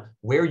based on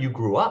where you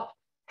grew up,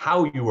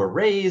 how you were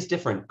raised,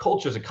 different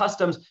cultures and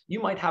customs,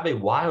 you might have a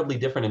wildly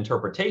different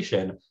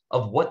interpretation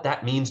of what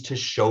that means to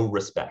show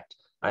respect.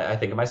 I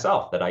think of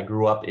myself that I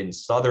grew up in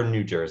southern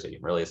New Jersey,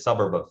 really a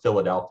suburb of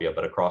Philadelphia,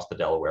 but across the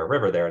Delaware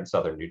River there in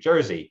southern New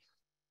Jersey.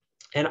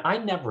 And I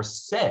never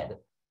said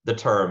the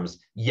terms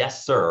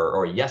yes, sir,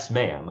 or yes,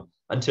 ma'am,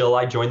 until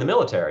I joined the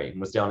military and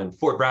was down in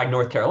Fort Bragg,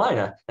 North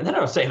Carolina. And then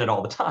I was saying it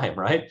all the time,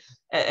 right?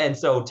 And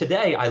so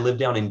today I live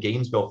down in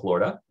Gainesville,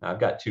 Florida. I've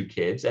got 2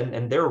 kids,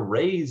 and they're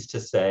raised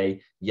to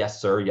say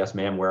yes, sir, yes,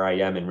 ma'am, where I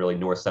am in really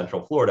north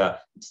central Florida,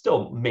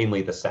 still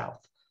mainly the South.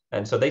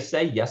 And so they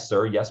say yes,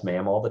 sir, yes,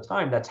 ma'am, all the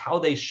time. That's how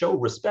they show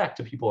respect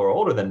to people who are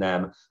older than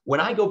them. When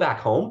I go back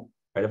home,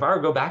 right, if I were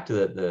to go back to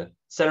the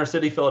center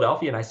city,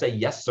 Philadelphia, and I say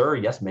yes, sir,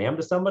 yes, ma'am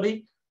to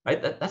somebody,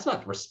 right, that's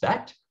not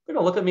respect. They're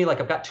gonna look at me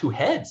like I've got 2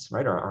 heads,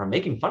 right? Or I'm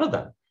making fun of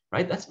them,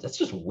 right? That's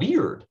just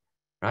weird,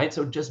 right?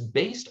 So just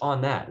based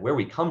on that, where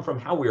we come from,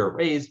 how we were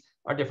raised,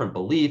 our different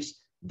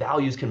beliefs,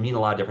 values can mean a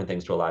lot of different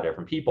things to a lot of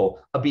different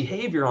people. A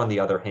behavior, on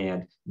the other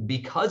hand,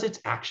 because it's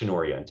action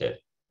oriented,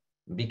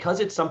 because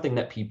it's something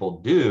that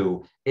people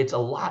do, it's a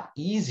lot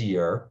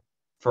easier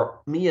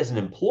for me as an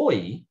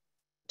employee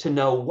to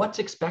know what's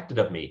expected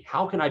of me.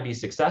 How can I be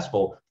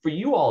successful? For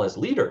you all as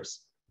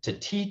leaders, to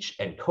teach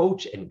and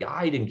coach and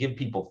guide and give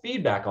people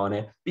feedback on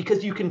it,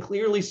 because you can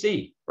clearly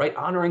see, right?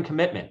 Honoring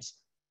commitments.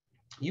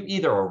 You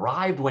either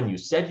arrived when you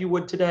said you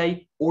would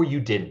today, or you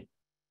didn't,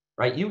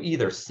 right? You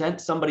either sent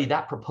somebody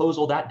that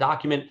proposal, that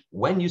document,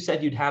 when you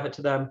said you'd have it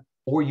to them,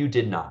 or you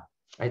did not,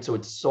 right? So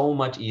it's so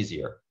much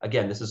easier.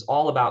 Again, this is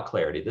all about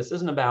clarity. This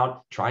isn't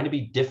about trying to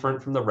be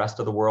different from the rest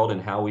of the world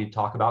and how we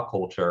talk about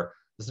culture.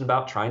 This isn't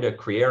about trying to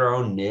create our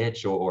own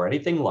niche or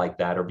anything like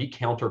that, or be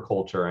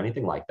counterculture or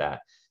anything like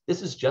that.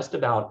 This is just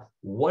about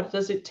what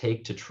does it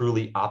take to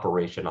truly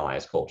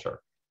operationalize culture.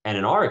 And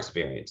in our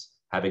experience,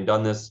 having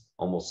done this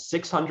almost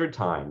 600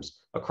 times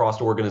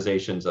across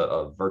organizations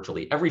of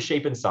virtually every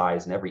shape and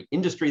size and every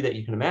industry that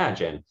you can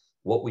imagine,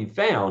 what we've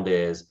found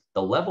is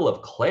the level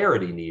of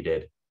clarity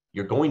needed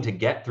you're going to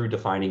get through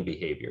defining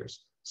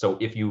behaviors. So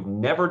if you've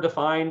never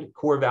defined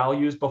core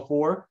values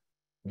before,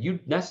 you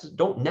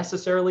don't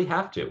necessarily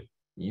have to.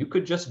 You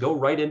could just go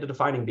right into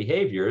defining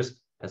behaviors,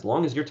 as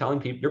long as you're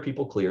telling your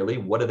people clearly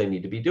what do they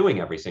need to be doing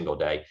every single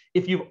day.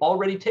 If you've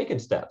already taken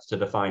steps to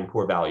define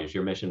core values,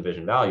 your mission,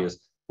 vision, values,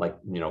 like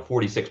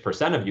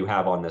 46% of you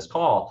have on this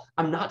call,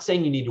 I'm not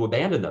saying you need to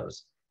abandon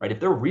those, right?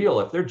 If they're real,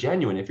 if they're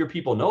genuine, if your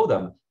people know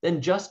them,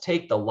 then just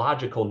take the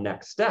logical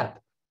next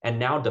step and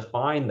now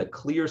define the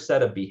clear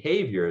set of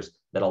behaviors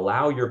that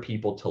allow your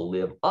people to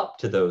live up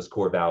to those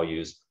core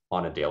values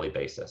on a daily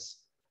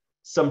basis.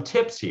 Some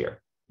tips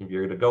here, if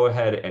you're going to go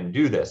ahead and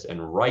do this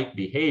and write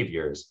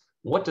behaviors,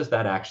 what does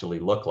that actually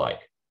look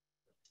like?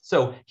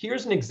 So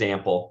here's an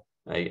example.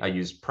 I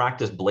use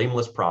practice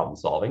blameless problem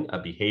solving, a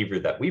behavior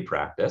that we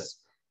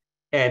practice.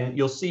 And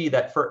you'll see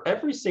that for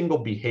every single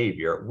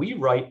behavior, we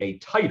write a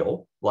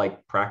title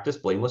like practice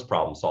blameless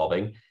problem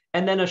solving,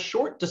 and then a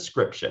short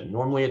description.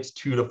 Normally it's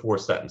 2 to 4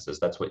 sentences.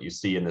 That's what you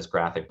see in this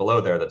graphic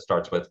below there that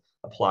starts with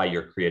apply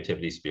your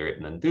creativity, spirit,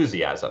 and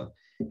enthusiasm.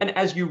 And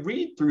as you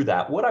read through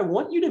that, what I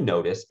want you to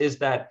notice is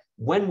that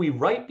when we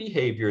write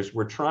behaviors,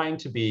 we're trying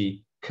to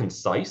be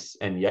concise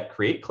and yet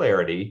create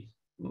clarity.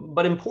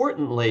 But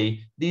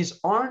importantly, these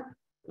aren't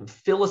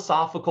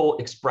philosophical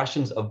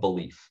expressions of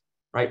belief,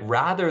 right?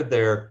 Rather,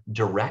 they're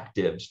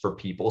directives for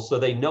people so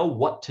they know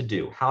what to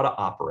do, how to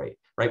operate,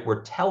 right?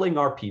 We're telling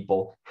our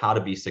people how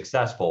to be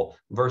successful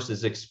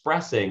versus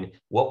expressing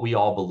what we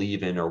all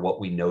believe in or what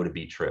we know to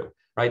be true,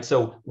 right?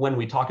 So when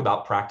we talk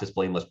about practice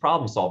blameless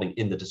problem solving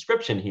in the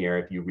description here,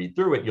 if you read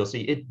through it, you'll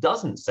see it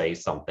doesn't say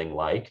something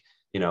like,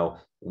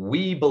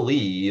 we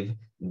believe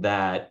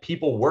that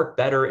people work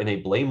better in a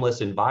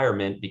blameless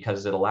environment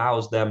because it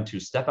allows them to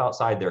step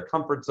outside their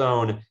comfort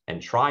zone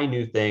and try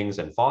new things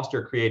and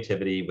foster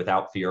creativity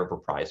without fear of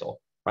reprisal,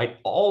 right?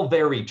 All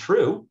very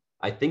true.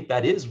 I think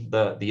that is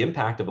the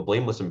impact of a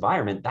blameless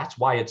environment. That's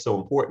why it's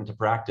so important to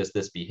practice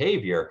this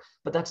behavior,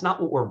 but that's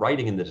not what we're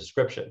writing in the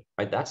description,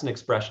 right? That's an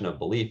expression of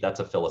belief.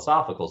 That's a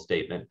philosophical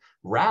statement.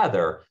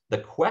 Rather, the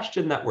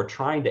question that we're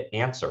trying to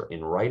answer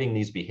in writing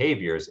these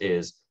behaviors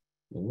is,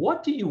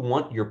 what do you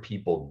want your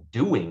people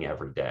doing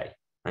every day,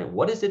 right?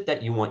 What is it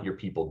that you want your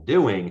people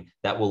doing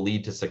that will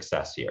lead to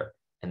success here?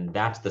 And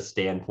that's the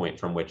standpoint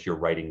from which you're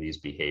writing these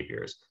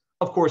behaviors.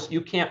 Of course, you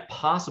can't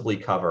possibly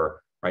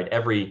cover, right,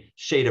 every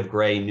shade of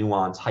gray,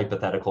 nuance,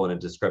 hypothetical in a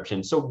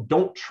description. So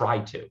don't try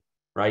to,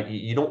 right?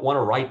 You don't want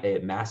to write a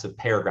massive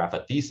paragraph,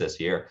 a thesis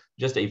here,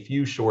 just a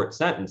few short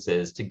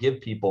sentences to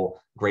give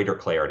people greater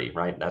clarity,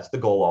 right? That's the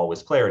goal,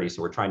 always clarity.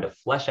 So we're trying to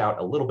flesh out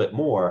a little bit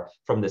more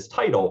from this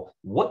title.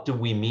 What do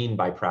we mean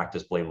by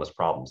practice blameless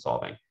problem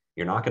solving?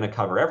 You're not going to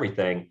cover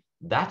everything.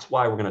 That's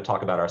why we're going to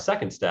talk about our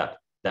second step,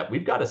 that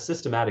we've got to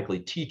systematically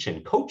teach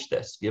and coach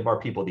this, give our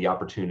people the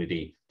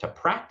opportunity to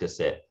practice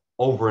it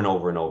over and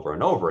over and over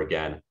and over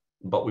again.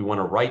 But we want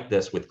to write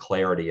this with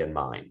clarity in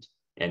mind.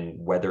 And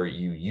whether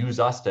you use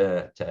us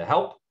to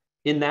help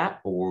in that,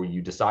 or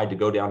you decide to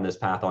go down this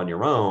path on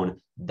your own,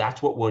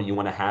 that's what you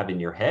want to have in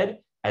your head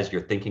as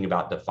you're thinking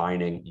about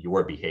defining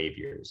your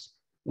behaviors.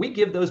 We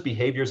give those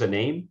behaviors a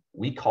name.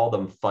 We call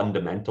them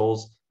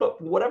fundamentals,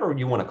 but whatever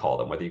you want to call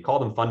them, whether you call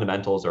them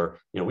fundamentals or,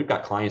 we've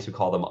got clients who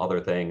call them other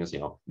things,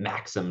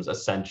 maxims,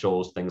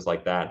 essentials, things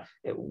like that.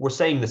 We're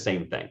saying the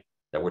same thing,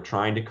 that we're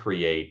trying to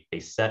create a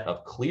set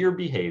of clear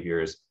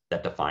behaviors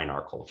that define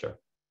our culture.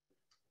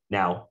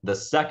 Now, the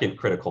second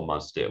critical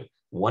must do,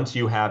 once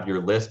you have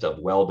your list of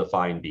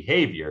well-defined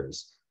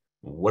behaviors,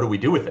 what do we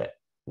do with it?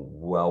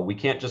 Well, we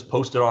can't just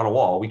post it on a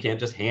wall. We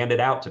can't just hand it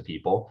out to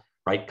people,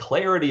 right?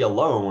 Clarity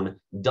alone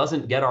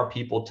doesn't get our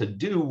people to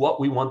do what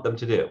we want them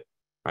to do,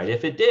 right?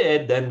 If it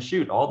did, then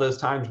shoot, all those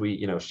times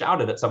we,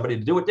 shouted at somebody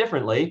to do it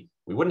differently,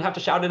 we wouldn't have to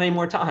shout it any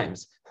more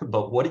times.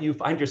 But what do you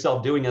find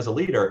yourself doing as a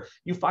leader?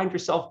 You find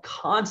yourself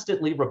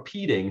constantly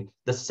repeating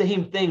the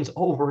same things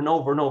over and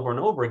over and over and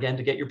over again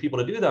to get your people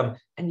to do them,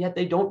 and yet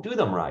they don't do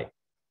them right.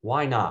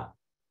 Why not?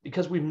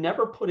 Because we've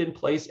never put in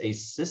place a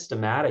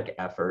systematic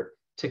effort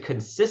to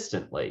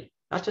consistently,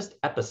 not just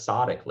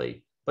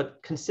episodically,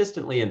 but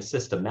consistently and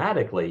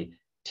systematically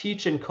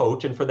teach and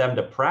coach, and for them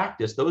to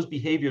practice those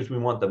behaviors we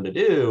want them to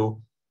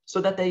do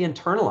so that they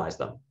internalize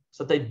them,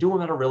 so that they do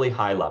them at a really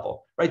high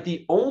level, right?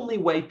 The only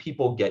way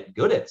people get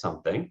good at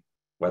something,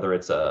 whether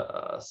it's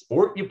a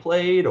sport you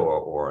played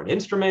or an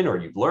instrument, or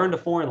you've learned a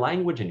foreign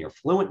language and you're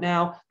fluent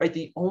now, right?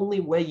 The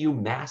only way you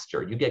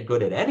get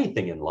good at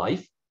anything in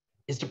life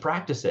is to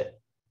practice it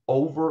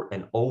over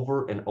and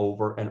over and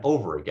over and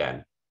over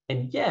again.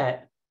 And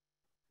yet,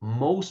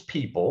 most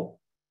people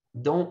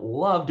don't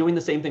love doing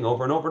the same thing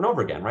over and over and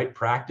over again, right?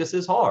 Practice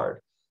is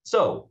hard.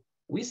 So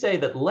we say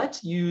that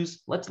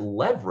let's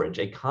leverage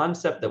a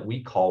concept that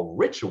we call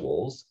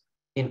rituals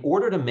in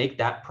order to make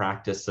that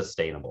practice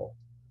sustainable,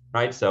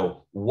 right?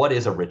 So what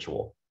is a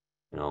ritual?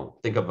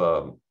 Think of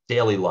a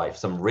daily life,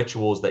 some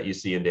rituals that you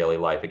see in daily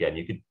life. Again,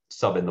 you could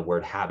sub in the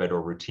word habit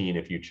or routine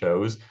if you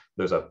chose.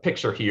 There's a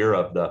picture here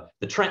of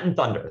the Trenton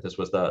Thunder. This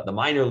was the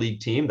minor league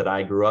team that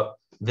I grew up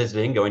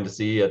visiting, going to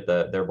see at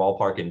their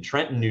ballpark in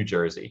Trenton, New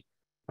Jersey.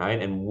 Right?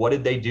 And what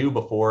did they do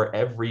before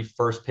every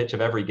first pitch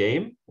of every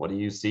game? What do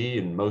you see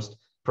in most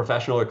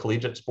professional or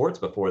collegiate sports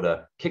before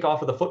the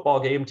kickoff of the football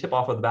game, tip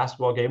off of the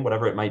basketball game,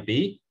 whatever it might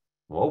be?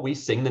 Well, we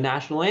sing the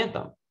national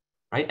anthem,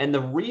 right? And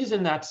the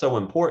reason that's so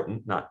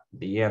important, not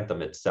the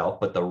anthem itself,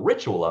 but the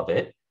ritual of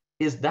it,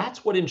 is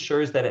that's what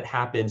ensures that it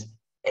happens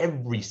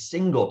every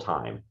single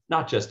time,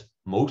 not just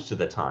most of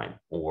the time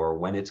or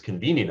when it's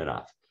convenient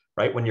enough,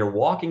 right? When you're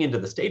walking into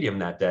the stadium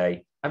that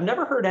day, I've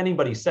never heard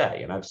anybody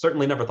say, and I've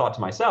certainly never thought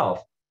to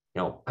myself,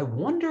 I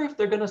wonder if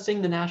they're going to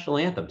sing the national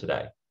anthem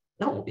today.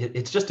 No,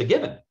 it's just a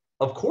given.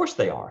 Of course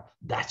they are.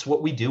 That's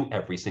what we do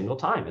every single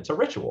time. It's a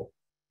ritual.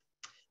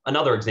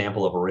 Another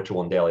example of a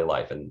ritual in daily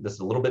life, and this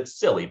is a little bit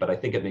silly, but I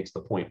think it makes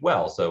the point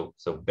well, so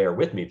bear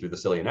with me through the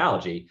silly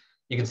analogy.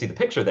 You can see the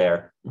picture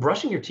there,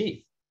 brushing your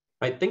teeth,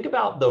 right? Think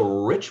about the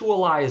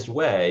ritualized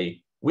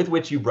way with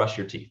which you brush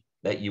your teeth,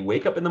 that you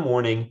wake up in the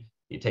morning,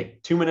 you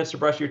take 2 minutes to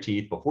brush your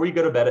teeth. Before you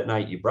go to bed at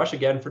night, you brush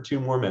again for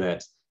 2 more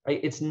minutes, right?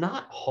 It's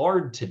not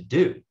hard to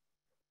do.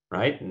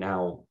 Right?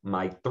 Now,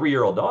 my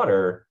 3-year-old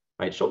daughter,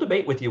 right, she'll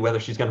debate with you whether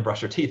she's going to brush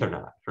her teeth or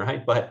not,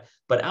 right? But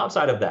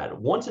outside of that,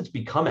 once it's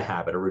become a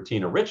habit, a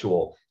routine, a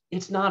ritual,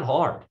 it's not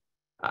hard.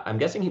 I'm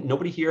guessing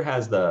nobody here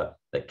has the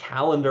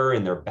calendar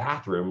in their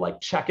bathroom, like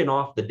checking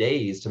off the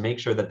days to make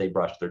sure that they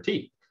brush their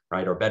teeth,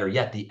 right? Or better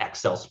yet, the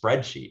Excel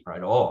spreadsheet,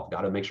 right? Oh, I've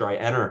got to make sure I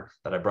enter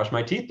that I brush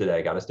my teeth today.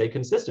 I got to stay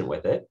consistent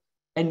with it.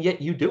 And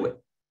yet you do it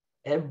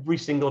every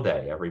single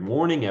day, every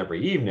morning,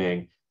 every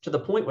evening, to the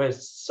point where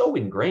it's so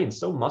ingrained,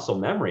 so muscle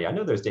memory. I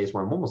know there's days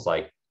where I'm almost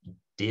like,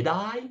 did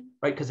I?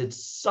 Right? Because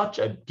it's such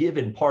a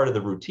given part of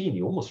the routine,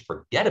 you almost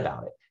forget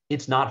about it.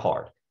 It's not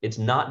hard. It's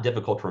not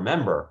difficult to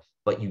remember,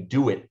 but you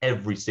do it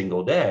every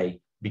single day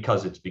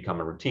because it's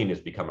become a routine,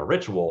 it's become a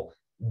ritual.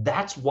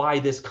 That's why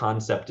this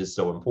concept is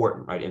so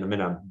important, right? In a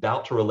minute, I'm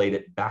about to relate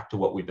it back to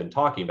what we've been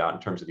talking about in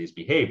terms of these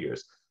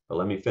behaviors. But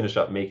let me finish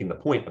up making the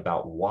point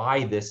about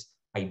why this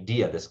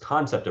idea, this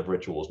concept of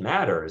rituals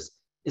matters,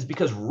 is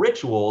because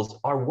rituals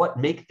are what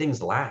make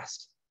things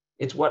last.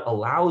 It's what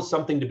allows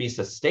something to be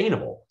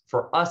sustainable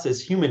for us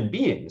as human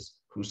beings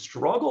who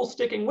struggle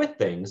sticking with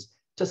things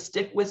to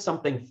stick with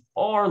something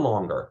far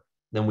longer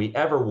than we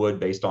ever would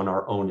based on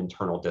our own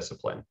internal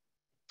discipline.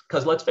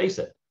 Because let's face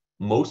it,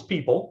 most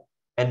people,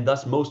 and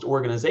thus most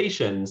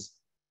organizations,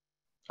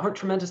 aren't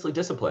tremendously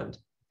disciplined.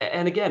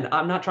 And again,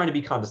 I'm not trying to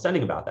be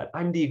condescending about that.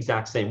 I'm the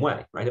exact same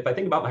way, right? If I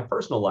think about my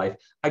personal life,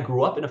 I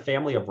grew up in a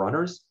family of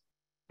runners.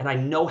 and I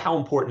know how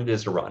important it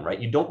is to run, right?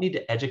 You don't need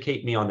to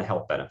educate me on the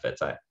health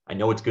benefits. I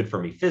know it's good for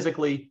me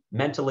physically,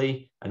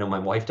 mentally. I know my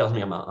wife tells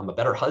me I'm a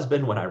better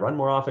husband when I run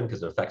more often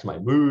because it affects my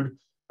mood,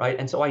 right?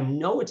 And so I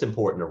know it's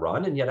important to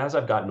run. And yet as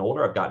I've gotten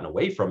older, I've gotten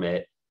away from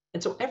it.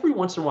 And so every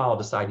once in a while, I'll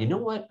decide, you know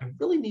what? I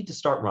really need to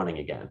start running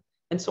again.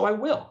 And so I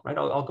will, right?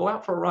 I'll go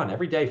out for a run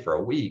every day for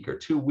a week or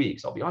 2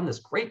 weeks. I'll be on this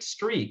great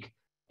streak.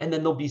 And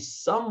then there'll be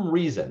some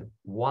reason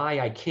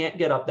why I can't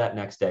get up that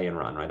next day and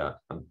run, right?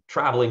 I'm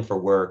traveling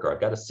for work, or I've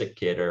got a sick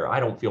kid, or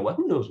I don't feel well.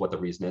 Who knows what the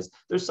reason is?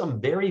 There's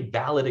some very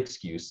valid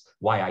excuse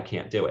why I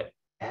can't do it.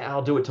 And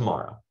I'll do it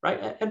tomorrow,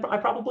 right? And I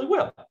probably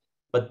will.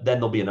 But then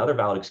there'll be another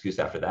valid excuse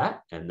after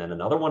that, and then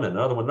another one,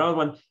 another one, another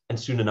one. And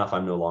soon enough,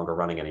 I'm no longer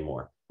running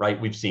anymore, right?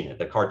 We've seen it,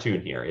 the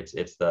cartoon here.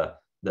 It's the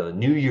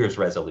New Year's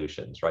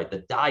resolutions, right?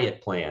 The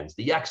diet plans,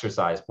 the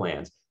exercise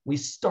plans. We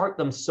start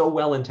them so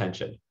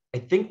well-intentioned. I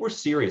think we're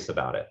serious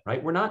about it,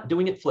 right? We're not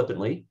doing it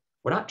flippantly.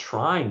 We're not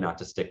trying not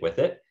to stick with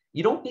it.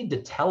 You don't need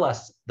to tell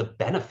us the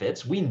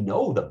benefits. We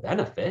know the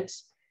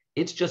benefits.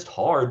 It's just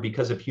hard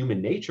because of human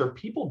nature.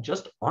 People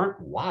just aren't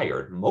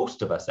wired,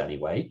 most of us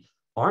anyway,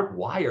 aren't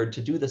wired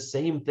to do the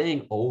same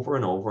thing over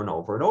and over and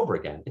over and over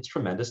again. It's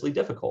tremendously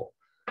difficult.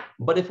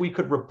 But if we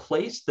could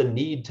replace the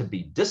need to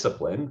be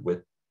disciplined,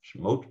 which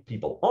most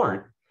people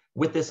aren't,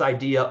 with this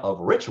idea of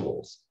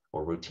rituals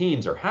or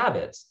routines or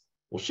habits,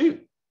 well,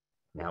 shoot.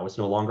 Now it's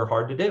no longer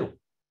hard to do.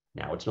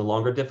 Now it's no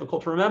longer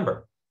difficult to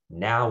remember.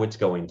 Now it's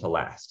going to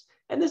last.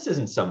 And this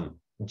isn't some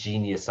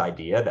genius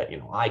idea that,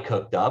 I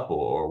cooked up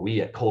or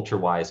we at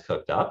CultureWise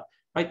cooked up,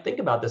 right? Think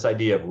about this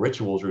idea of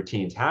rituals,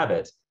 routines,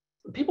 habits.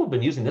 People have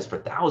been using this for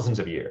thousands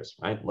of years,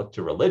 right? Look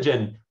to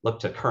religion, look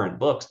to current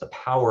books, The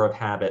Power of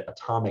Habit,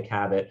 Atomic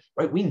Habit,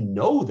 right? We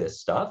know this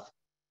stuff.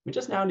 We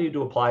just now need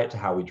to apply it to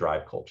how we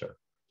drive culture.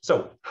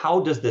 So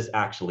how does this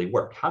actually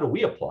work? How do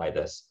we apply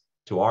this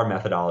to our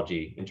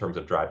methodology in terms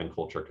of driving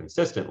culture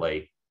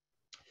consistently?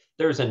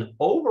 There's an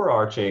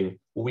overarching,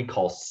 what we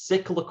call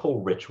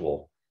cyclical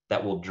ritual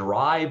that will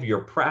drive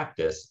your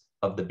practice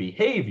of the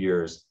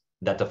behaviors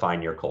that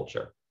define your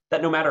culture.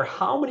 That no matter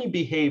how many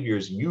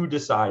behaviors you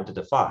decide to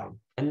define,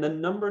 and the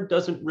number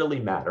doesn't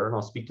really matter, and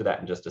I'll speak to that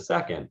in just a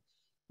second,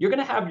 you're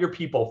going to have your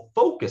people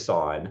focus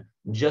on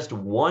just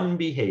one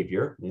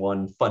behavior,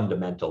 one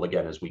fundamental,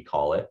 again, as we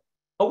call it,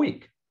 a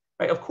week.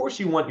 Right? Of course,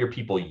 you want your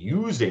people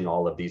using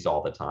all of these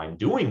all the time,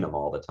 doing them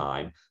all the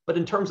time. But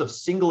in terms of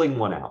singling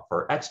one out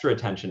for extra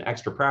attention,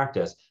 extra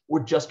practice,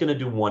 we're just going to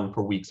do one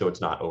per week so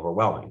it's not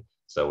overwhelming.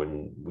 So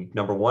in week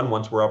number 1,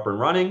 once we're up and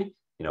running,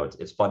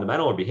 it's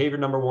fundamental or behavior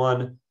number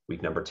 1.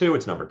 Week number 2,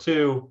 it's number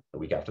 2. The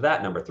week after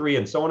that, number 3,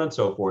 and so on and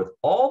so forth,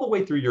 all the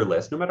way through your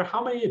list, no matter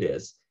how many it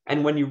is.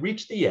 And when you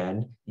reach the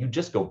end, you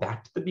just go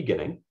back to the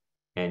beginning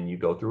and you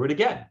go through it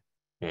again.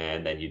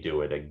 And then you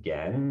do it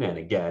again and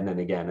again and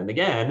again and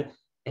again.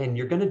 And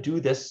you're going to do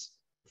this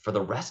for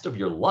the rest of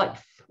your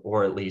life,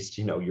 or at least,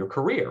 your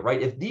career,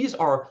 right? If these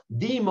are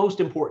the most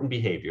important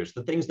behaviors,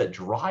 the things that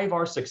drive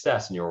our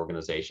success in your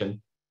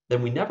organization,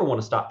 then we never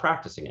want to stop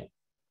practicing it.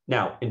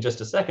 Now, in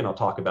just a second, I'll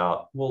talk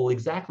about, well,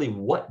 exactly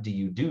what do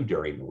you do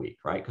during the week,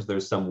 right? Because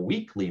there's some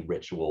weekly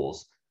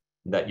rituals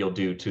that you'll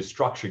do to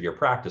structure your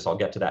practice. I'll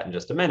get to that in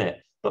just a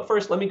minute. But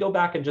first, let me go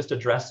back and just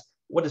address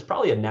what is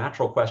probably a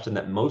natural question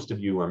that most of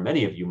you or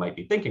many of you might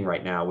be thinking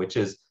right now, which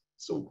is,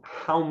 so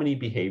how many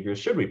behaviors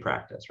should we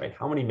practice, right?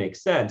 How many make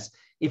sense?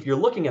 If you're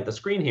looking at the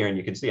screen here, and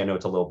you can see, I know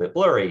it's a little bit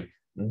blurry,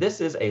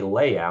 this is a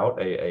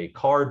layout, a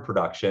card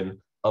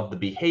production of the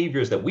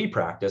behaviors that we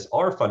practice,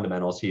 our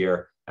fundamentals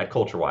here at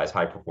CultureWise.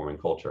 High Performing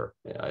Culture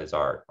is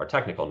our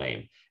technical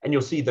name. And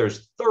you'll see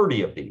there's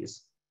 30 of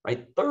these,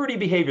 right? 30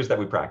 behaviors that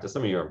we practice.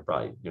 Some of you are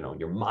probably,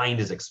 your mind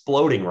is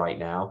exploding right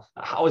now.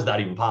 How is that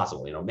even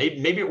possible?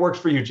 Maybe it works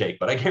for you, Jake,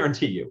 but I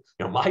guarantee you,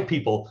 my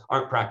people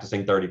aren't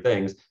practicing 30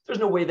 things. There's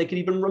no way they could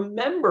even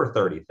remember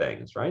 30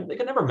 things, right? They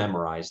could never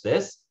memorize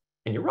this.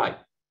 And you're right,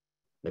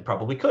 they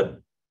probably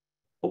couldn't.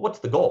 But what's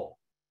the goal,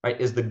 right?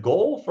 Is the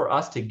goal for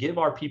us to give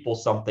our people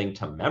something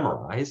to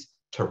memorize,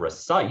 to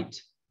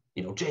recite,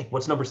 Jake,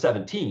 what's number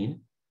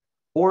 17?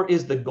 Or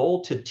is the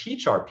goal to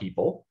teach our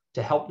people,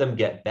 to help them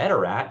get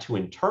better at, to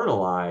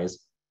internalize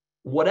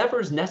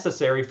whatever's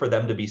necessary for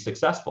them to be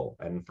successful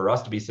and for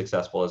us to be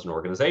successful as an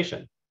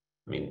organization?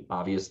 I mean,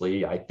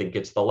 obviously, I think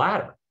it's the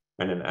latter.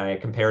 And I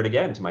compare it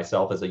again to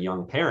myself as a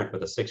young parent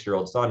with a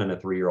 6-year-old son and a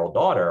 3-year-old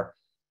daughter.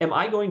 Am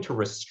I going to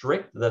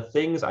restrict the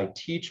things I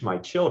teach my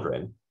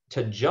children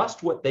to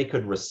just what they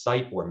could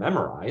recite or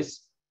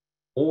memorize?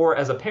 Or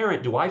as a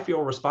parent, do I feel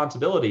a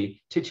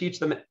responsibility to teach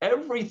them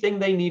everything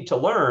they need to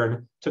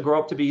learn to grow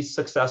up to be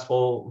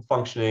successful,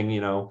 functioning,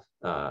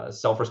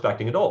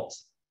 self-respecting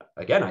adults?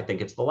 Again, I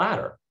think it's the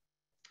latter.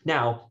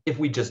 Now, if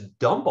we just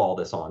dump all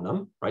this on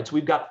them, right? So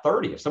we've got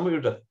 30. If somebody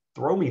were to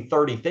throw me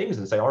 30 things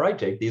and say, all right,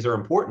 Jake, these are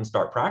important,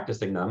 start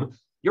practicing them,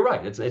 you're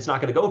right. It's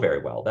not going to go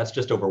very well. That's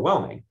just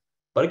overwhelming.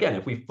 But again,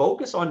 if we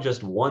focus on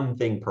just one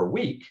thing per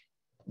week,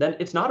 then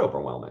it's not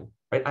overwhelming,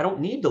 right? I don't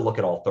need to look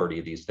at all 30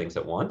 of these things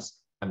at once.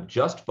 I'm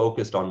just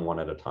focused on one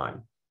at a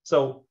time.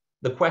 So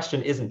the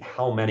question isn't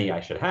how many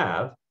I should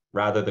have.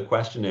 Rather, the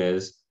question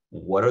is,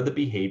 what are the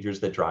behaviors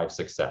that drive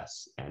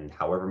success? And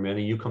however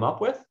many you come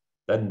up with,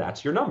 then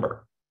that's your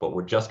number. But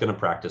we're just going to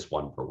practice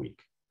one per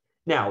week.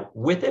 Now,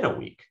 within a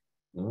week,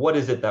 what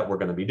is it that we're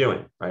going to be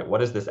doing, right? What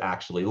does this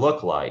actually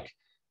look like?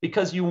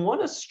 Because you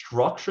want to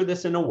structure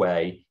this in a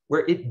way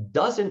where it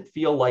doesn't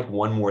feel like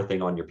one more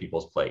thing on your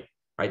people's plate,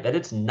 right? That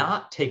it's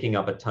not taking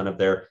up a ton of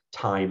their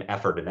time,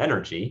 effort, and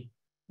energy,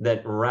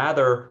 that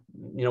rather,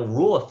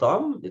 rule of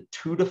thumb,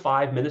 2 to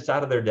 5 minutes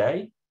out of their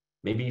day,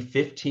 maybe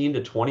 15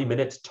 to 20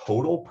 minutes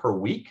total per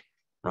week,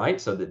 right?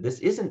 So that this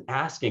isn't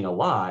asking a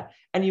lot.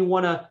 And you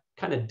want to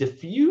kind of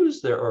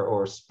diffuse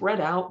or spread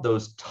out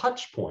those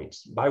touch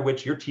points by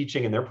which you're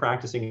teaching and they're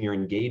practicing, you're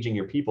engaging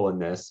your people in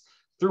this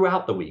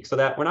throughout the week, so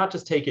that we're not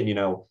just taking,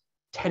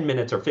 10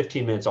 minutes or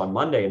 15 minutes on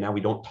Monday and now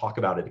we don't talk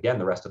about it again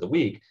the rest of the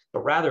week,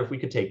 but rather if we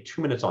could take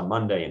 2 minutes on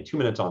Monday and 2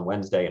 minutes on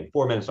Wednesday and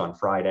 4 minutes on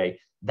Friday,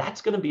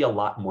 that's going to be a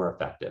lot more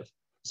effective.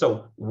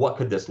 So what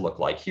could this look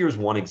like? Here's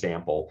one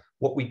example,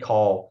 what we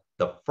call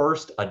the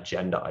first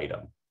agenda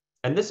item.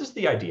 And this is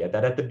the idea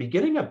that at the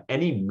beginning of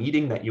any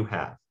meeting that you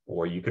have,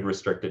 or you could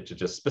restrict it to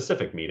just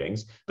specific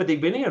meetings, but the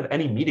beginning of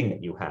any meeting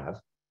that you have,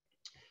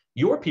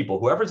 your people,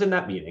 whoever's in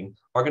that meeting,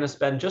 are going to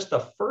spend just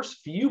the first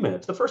few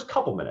minutes, the first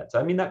couple minutes,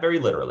 I mean that very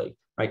literally,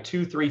 right?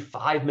 2, 3,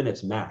 5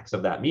 minutes max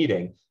of that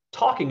meeting,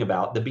 talking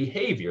about the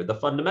behavior, the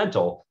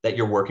fundamental that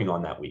you're working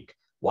on that week.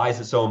 Why is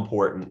it so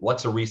important?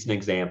 What's a recent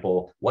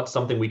example? What's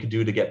something we could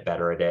do to get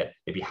better at it?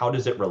 Maybe how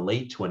does it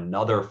relate to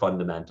another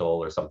fundamental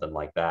or something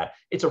like that?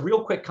 It's a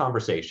real quick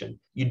conversation.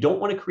 You don't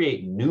want to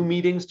create new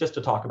meetings just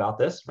to talk about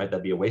this, right?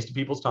 That'd be a waste of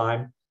people's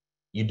time.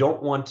 You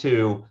don't want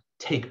to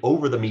take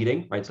over the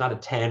meeting, right? It's not a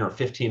 10 or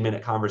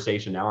 15-minute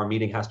conversation. Now our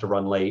meeting has to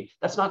run late.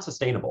 That's not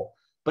sustainable.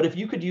 But if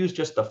you could use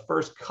just the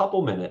first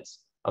couple minutes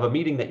of a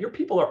meeting that your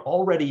people are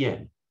already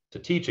in to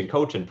teach and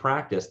coach and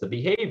practice the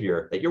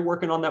behavior that you're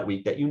working on that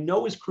week that you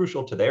know is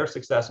crucial to their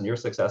success and your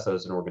success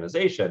as an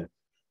organization,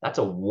 that's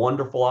a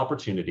wonderful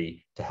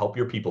opportunity to help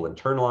your people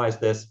internalize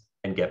this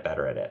and get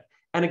better at it.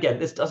 And again,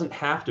 this doesn't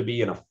have to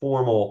be in a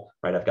formal,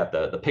 right? I've got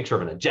the picture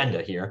of an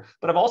agenda here,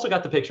 but I've also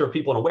got the picture of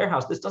people in a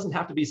warehouse. This doesn't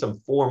have to be some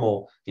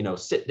formal,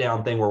 sit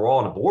down thing where we're all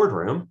in a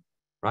boardroom,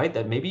 right?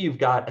 That maybe you've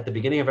got at the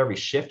beginning of every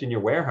shift in your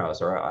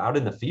warehouse or out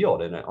in the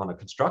field on a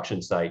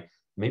construction site.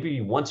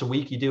 Maybe once a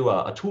week you do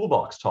a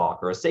toolbox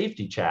talk or a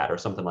safety chat or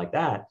something like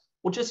that.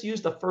 We'll just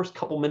use the first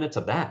couple minutes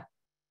of that,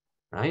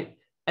 right?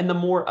 And the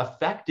more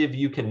effective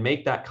you can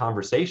make that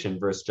conversation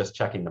versus just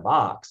checking the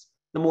box,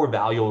 the more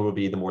valuable it will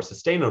be, the more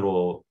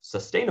sustainable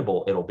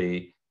it'll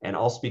be. And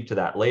I'll speak to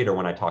that later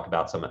when I talk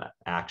about some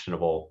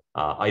actionable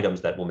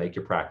items that will make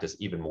your practice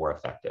even more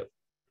effective.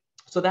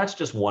 So that's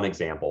just one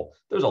example.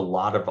 There's a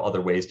lot of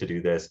other ways to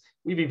do this.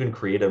 We've even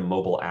created a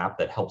mobile app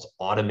that helps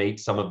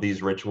automate some of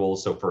these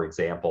rituals. So for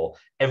example,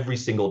 every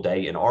single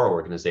day in our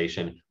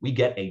organization, we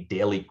get a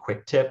daily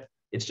quick tip.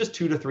 It's just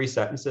 2 to 3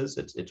 sentences.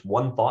 It's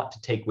one thought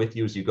to take with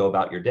you as you go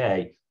about your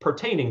day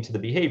pertaining to the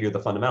behavior, the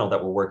fundamental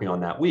that we're working on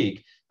that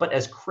week. But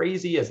as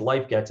crazy as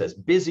life gets, as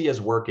busy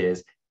as work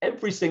is,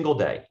 every single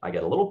day, I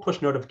get a little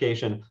push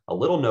notification, a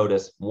little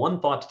notice,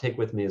 one thought to take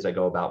with me as I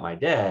go about my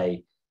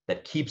day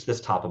that keeps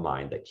this top of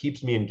mind, that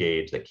keeps me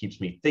engaged, that keeps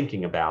me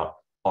thinking about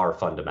our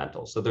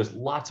fundamentals. So there's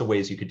lots of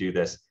ways you could do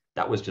this.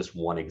 That was just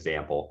one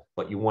example,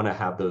 but you want to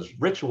have those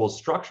rituals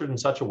structured in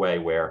such a way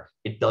where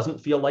it doesn't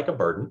feel like a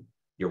burden.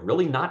 You're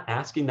really not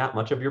asking that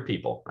much of your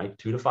people, right?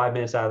 2 to 5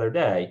 minutes out of their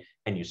day,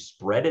 and you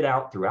spread it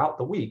out throughout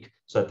the week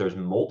so that there's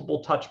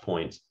multiple touch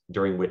points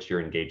during which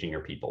you're engaging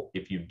your people.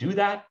 If you do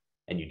that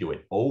and you do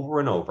it over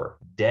and over,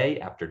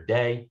 day after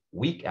day,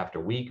 week after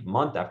week,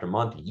 month after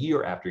month,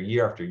 year after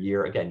year after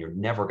year, again, you're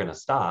never going to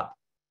stop.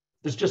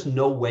 There's just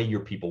no way your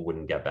people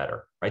wouldn't get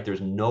better, right?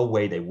 There's no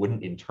way they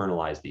wouldn't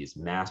internalize these,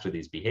 master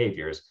these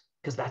behaviors,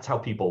 because that's how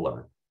people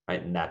learn,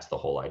 right? And that's the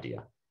whole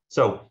idea.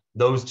 So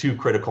those 2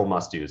 critical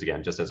must-dos,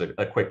 again, just as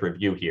a quick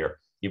review here,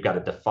 you've got to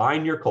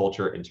define your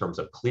culture in terms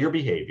of clear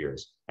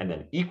behaviors. And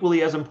then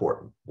equally as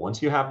important,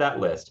 once you have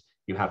that list,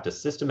 you have to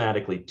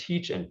systematically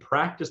teach and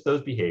practice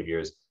those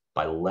behaviors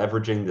by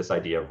leveraging this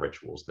idea of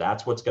rituals.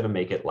 That's what's going to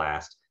make it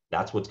last.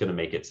 That's what's going to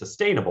make it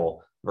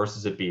sustainable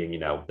versus it being,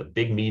 the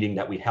big meeting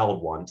that we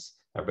held once.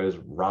 Everybody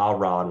was rah,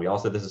 rah, and we all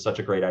said this is such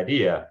a great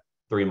idea.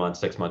 3 months,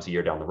 6 months, a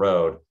year down the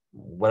road,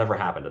 whatever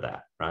happened to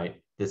that,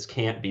 right? This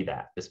can't be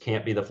that. This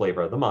can't be the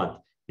flavor of the month.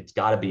 It's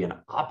got to be an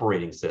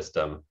operating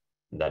system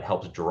that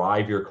helps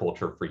drive your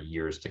culture for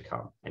years to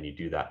come. And you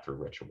do that through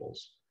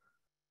rituals.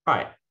 All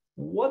right.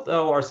 What,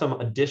 though, are some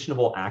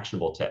additional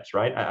actionable tips,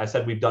 right? I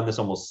said we've done this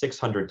almost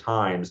 600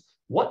 times.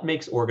 What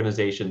makes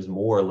organizations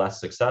more or less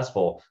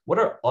successful? What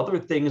are other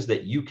things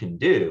that you can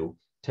do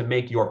to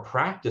make your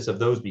practice of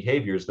those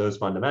behaviors, those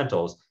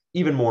fundamentals,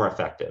 even more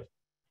effective?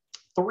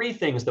 3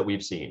 things that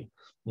we've seen.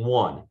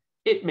 1,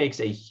 it makes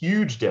a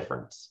huge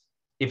difference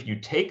if you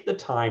take the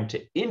time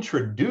to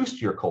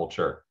introduce your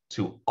culture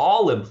to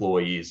all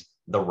employees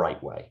the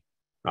right way,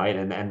 right?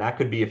 And that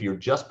could be if you're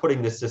just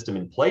putting this system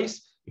in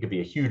place. It could be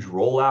a huge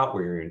rollout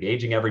where you're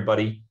engaging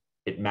everybody.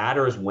 It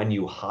matters when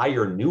you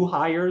hire new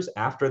hires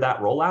after that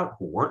rollout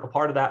who weren't a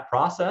part of that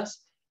process.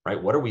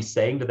 right? What are we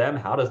saying to them?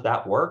 How does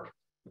that work?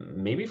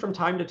 Maybe from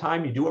time to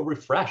time, you do a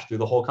refresh through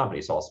the whole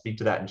company. So I'll speak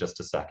to that in just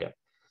a second.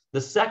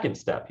 The second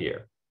step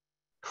here,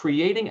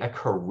 creating a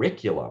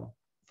curriculum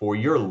for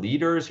your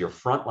leaders, your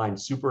frontline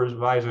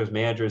supervisors,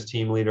 managers,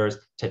 team leaders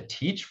to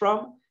teach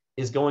from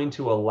is going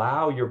to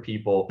allow your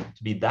people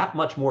to be that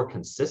much more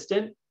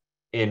consistent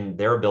in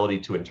their ability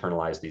to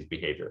internalize these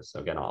behaviors. So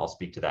again, I'll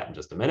speak to that in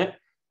just a minute.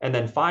 And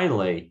then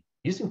finally,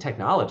 using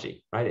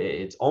technology, right?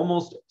 It's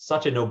almost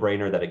such a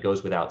no-brainer that it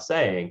goes without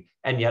saying,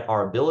 and yet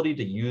our ability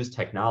to use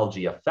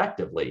technology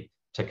effectively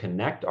to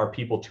connect our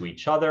people to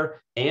each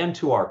other and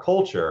to our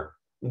culture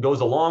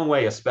goes a long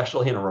way,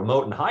 especially in a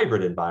remote and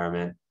hybrid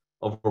environment,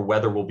 over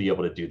whether we'll be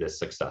able to do this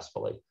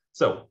successfully.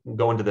 So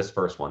go into this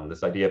first one,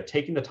 this idea of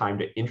taking the time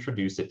to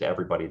introduce it to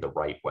everybody the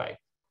right way.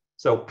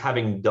 So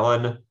having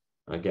done,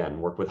 again,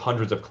 worked with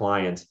hundreds of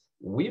clients,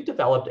 we've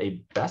developed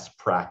a best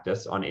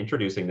practice on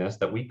introducing this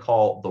that we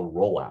call the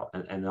rollout.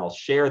 And I'll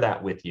share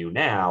that with you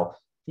now.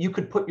 You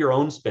could put your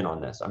own spin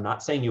on this. I'm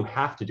not saying you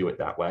have to do it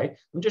that way.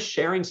 I'm just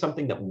sharing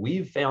something that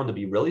we've found to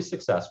be really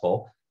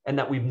successful and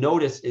that we've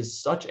noticed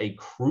is such a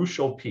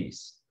crucial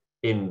piece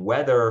in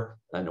whether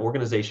an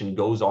organization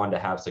goes on to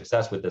have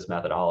success with this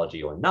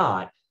methodology or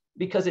not,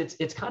 because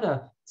it's kind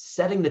of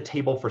setting the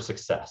table for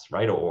success,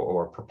 right?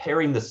 Or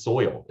preparing the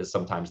soil is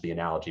sometimes the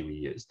analogy we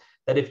use.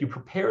 That if you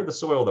prepare the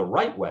soil the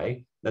right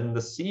way, then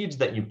the seeds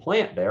that you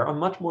plant there are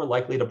much more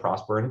likely to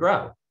prosper and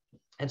grow.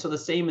 And so the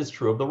same is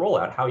true of the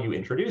rollout, how you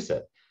introduce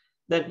it.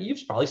 Then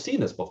you've probably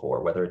seen this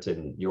before, whether it's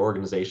in your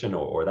organization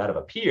or that of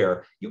a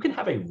peer. You can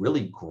have a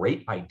really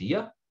great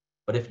idea,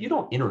 but if you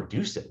don't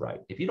introduce it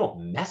right, if you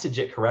don't message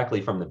it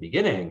correctly from the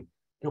beginning,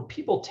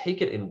 people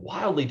take it in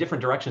wildly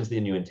different directions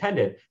than you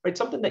intended, right?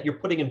 Something that you're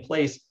putting in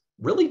place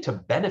really to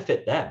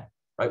benefit them,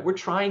 right? We're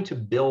trying to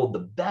build the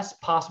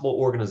best possible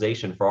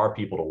organization for our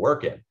people to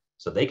work in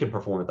so they can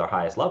perform at their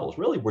highest levels.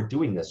 Really, we're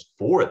doing this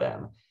for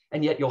them.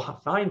 And yet you'll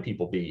find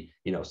people be,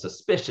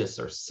 suspicious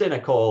or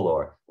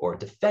cynical or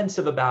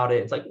defensive about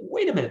it. It's like,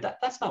 wait a minute,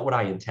 that's not what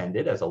I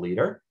intended as a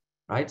leader,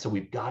 right? So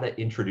we've got to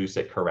introduce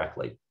it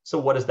correctly. So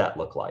what does that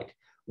look like?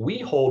 We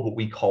hold what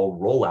we call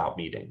rollout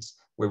meetings,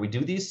 where we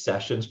do these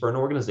sessions for an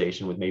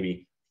organization with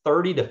maybe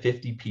 30 to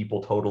 50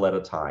 people total at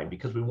a time,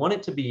 because we want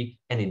it to be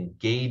an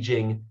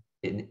engaging,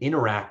 an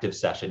interactive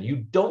session. You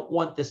don't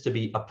want this to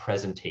be a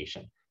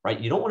presentation, right?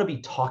 You don't want to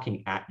be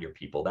talking at your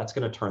people. That's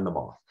going to turn them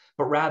off.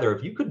 But rather,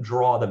 if you could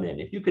draw them in,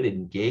 if you could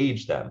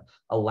engage them,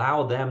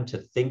 allow them to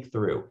think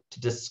through, to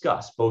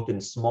discuss both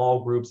in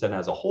small groups and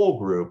as a whole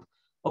group,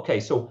 okay,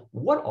 so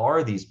what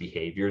are these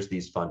behaviors,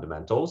 these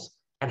fundamentals?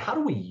 And how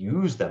do we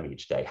use them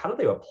each day? How do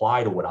they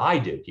apply to what I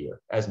do here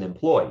as an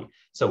employee?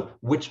 So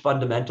which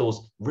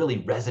fundamentals really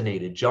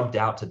resonated, jumped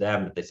out to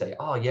them that they say,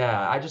 oh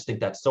yeah, I just think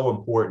that's so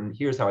important.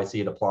 Here's how I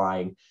see it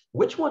applying.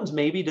 Which ones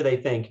maybe do they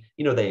think,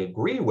 they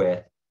agree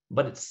with,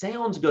 but it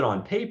sounds good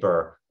on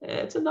paper?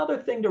 It's another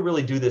thing to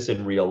really do this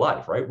in real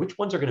life, right? Which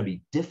ones are going to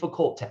be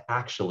difficult to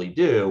actually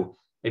do?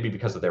 Maybe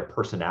because of their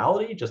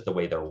personality, just the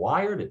way they're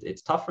wired,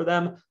 it's tough for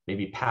them,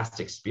 maybe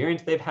past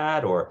experience they've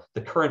had or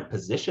the current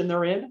position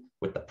they're in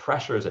with the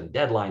pressures and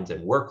deadlines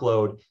and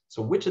workload.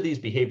 So which of these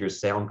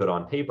behaviors sound good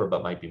on paper,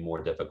 but might be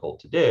more difficult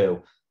to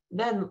do?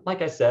 Then,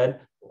 like I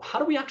said, how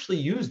do we actually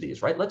use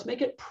these, right? Let's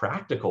make it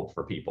practical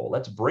for people.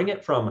 Let's bring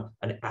it from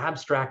an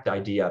abstract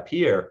idea up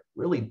here,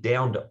 really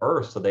down to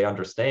earth so they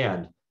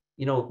understand,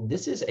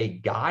 this is a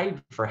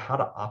guide for how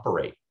to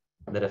operate.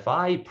 That if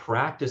I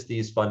practice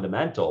these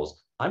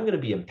fundamentals, I'm going to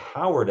be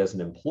empowered as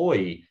an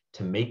employee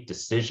to make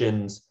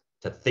decisions,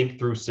 to think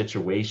through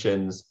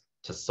situations,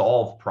 to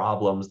solve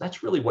problems.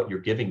 That's really what you're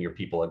giving your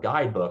people, a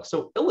guidebook.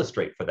 So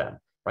illustrate for them,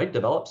 right?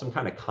 Develop some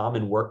kind of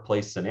common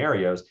workplace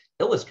scenarios,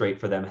 illustrate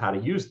for them how to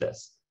use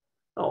this.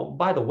 Oh,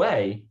 by the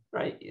way,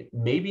 right?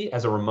 Maybe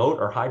as a remote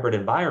or hybrid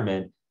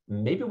environment,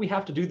 maybe we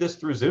have to do this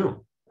through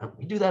Zoom.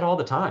 We do that all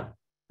the time,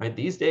 right?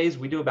 These days,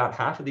 we do about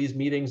half of these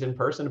meetings in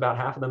person, about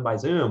half of them by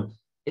Zoom.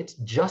 It's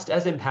just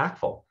as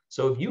impactful.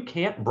 So if you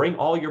can't bring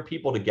all your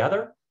people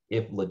together,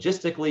 if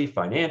logistically,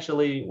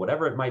 financially,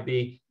 whatever it might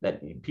be,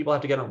 that people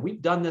have to get on,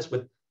 we've done this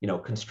with,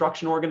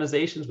 construction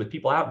organizations, with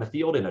people out in the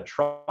field in a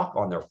truck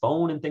on their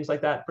phone and things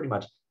like that. Pretty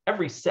much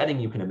every setting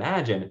you can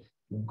imagine,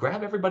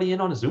 grab everybody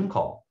in on a Zoom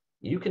call.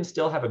 You can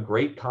still have a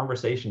great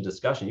conversation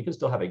discussion. You can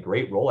still have a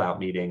great rollout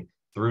meeting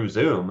through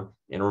Zoom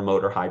in a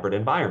remote or hybrid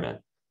environment.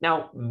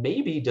 Now,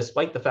 maybe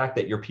despite the fact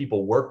that your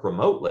people work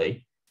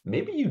remotely,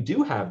 maybe you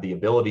do have the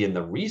ability and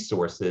the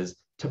resources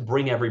to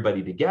bring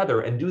everybody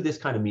together and do this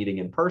kind of meeting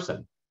in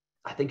person.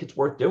 I think it's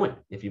worth doing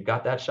if you've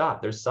got that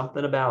shot. There's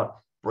something about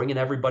bringing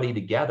everybody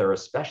together,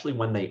 especially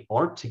when they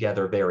aren't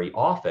together very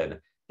often,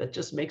 that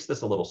just makes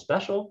this a little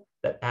special,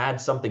 that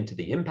adds something to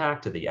the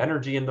impact, to the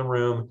energy in the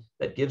room,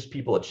 that gives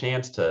people a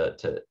chance to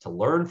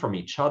learn from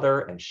each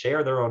other and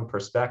share their own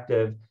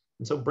perspective.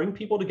 And so bring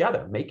people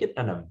together, make it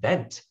an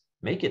event,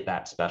 make it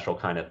that special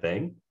kind of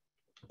thing.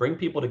 Bring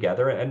people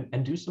together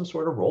and do some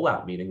sort of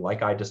rollout meeting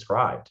like I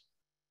described.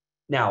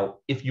 Now,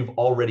 if you've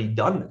already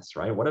done this,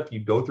 right? What if you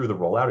go through the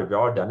rollout, if you've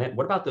already done it?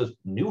 What about those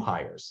new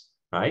hires,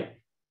 right?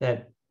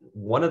 That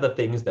one of the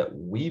things that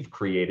we've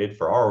created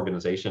for our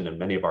organization and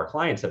many of our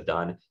clients have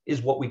done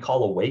is what we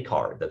call a way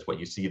card. That's what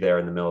you see there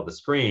in the middle of the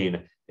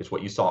screen. It's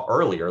what you saw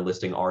earlier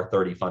listing our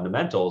 30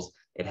 fundamentals.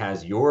 It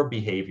has your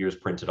behaviors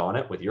printed on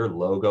it with your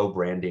logo,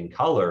 branding,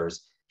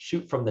 colors.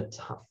 Shoot from the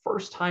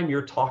first time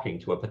you're talking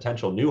to a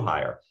potential new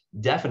hire,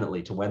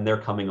 definitely to when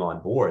they're coming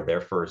on board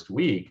their first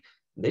week,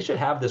 they should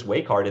have this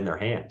way card in their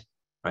hand,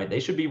 right? They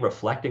should be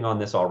reflecting on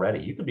this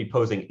already. You could be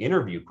posing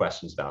interview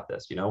questions about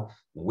this,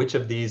 which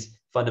of these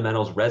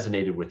fundamentals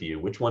resonated with you?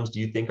 Which ones do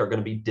you think are going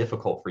to be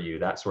difficult for you?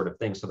 That sort of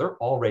thing. So they're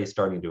already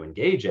starting to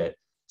engage it.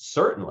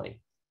 Certainly,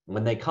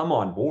 when they come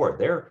on board,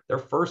 their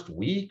first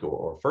week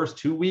or first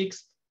 2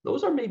 weeks,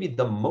 those are maybe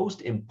the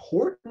most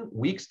important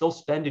weeks they'll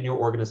spend in your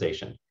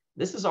organization.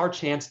 This is our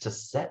chance to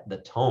set the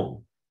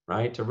tone,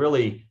 right? To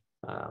really,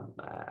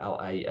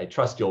 I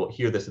trust you'll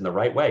hear this in the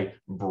right way,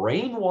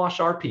 brainwash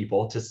our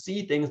people to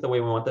see things the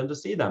way we want them to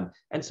see them.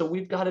 And so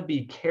we've got to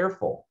be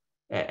careful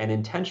and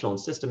intentional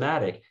and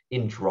systematic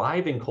in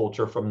driving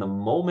culture from the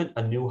moment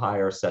a new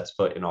hire sets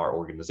foot in our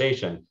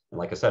organization. And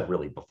like I said,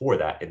 really before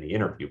that in the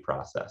interview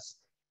process.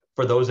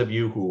 For those of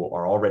you who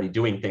are already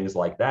doing things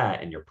like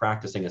that and you're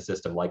practicing a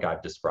system like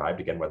I've described,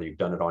 again, whether you've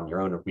done it on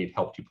your own or we've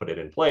helped you put it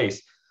in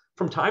place,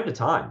 from time to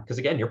time, because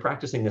again, you're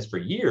practicing this for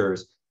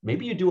years,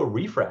 maybe you do a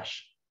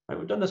refresh. Right?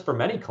 We've done this for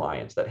many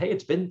clients that, hey,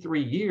 it's been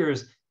 3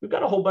 years. We've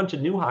got a whole bunch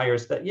of new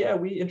hires that, yeah,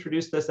 we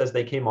introduced this as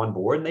they came on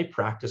board and they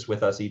practice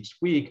with us each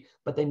week,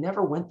 but they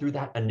never went through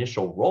that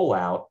initial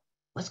rollout.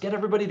 Let's get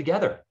everybody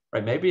together,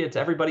 right? Maybe it's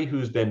everybody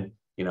who's been,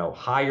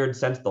 hired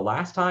since the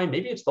last time.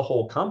 Maybe it's the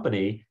whole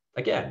company.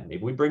 Again,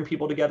 maybe we bring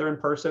people together in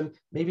person.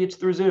 Maybe it's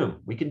through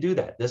Zoom. We can do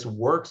that. This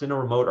works in a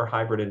remote or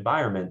hybrid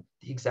environment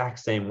the exact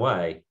same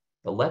way.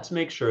 But let's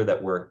make sure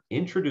that we're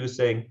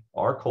introducing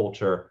our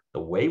culture,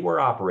 the way we're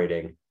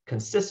operating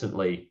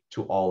consistently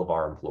to all of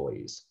our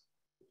employees.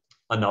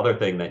 Another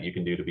thing that you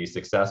can do to be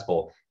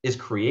successful is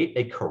create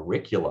a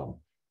curriculum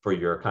for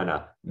your kind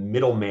of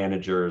middle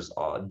managers,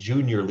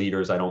 junior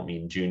leaders. I don't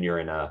mean junior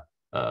in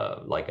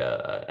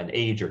an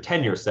age or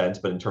tenure sense,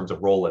 but in terms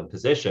of role and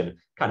position,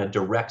 kind of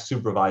direct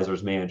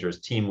supervisors,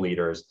 managers, team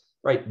leaders,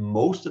 right?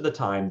 Most of the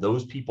time,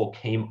 those people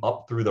came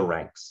up through the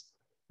ranks,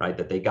 right?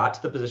 That they got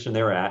to the position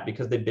they're at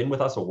because they've been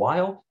with us a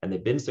while and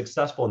they've been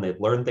successful and they've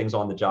learned things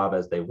on the job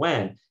as they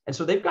went. And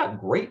so they've got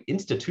great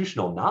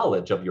institutional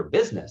knowledge of your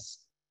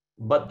business,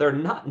 but they're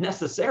not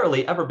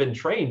necessarily ever been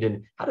trained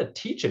in how to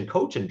teach and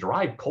coach and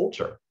drive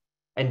culture.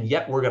 And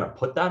yet we're going to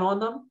put that on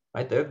them,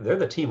 right? They're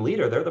the team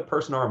leader. They're the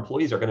person our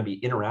employees are going to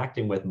be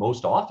interacting with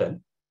most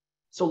often.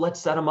 So let's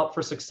set them up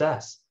for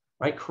success,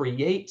 right?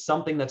 Create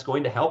something that's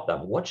going to help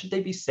them. What should they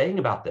be saying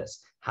about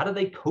this? How do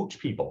they coach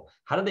people?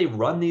 How do they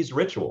run these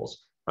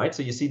rituals, right?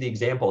 So you see the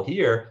example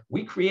here,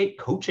 we create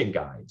coaching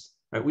guides,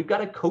 right? We've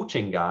got a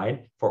coaching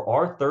guide for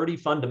our 30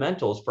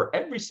 fundamentals for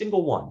every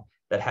single one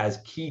that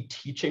has key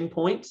teaching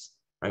points,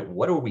 right?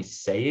 What are we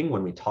saying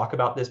when we talk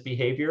about this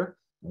behavior?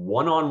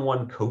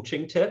 One-on-one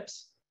coaching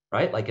tips,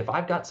 right? Like if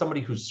I've got somebody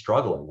who's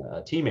struggling,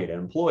 a teammate, an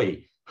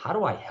employee, how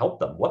do I help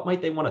them? What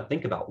might they want to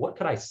think about? What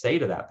could I say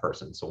to that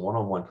person? So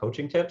one-on-one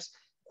coaching tips,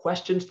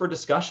 questions for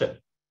discussion,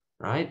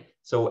 right?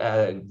 So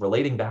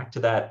relating back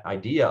to that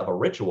idea of a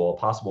ritual, a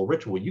possible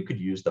ritual, you could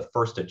use the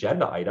first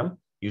agenda item,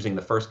 using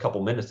the first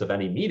couple minutes of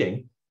any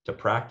meeting to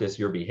practice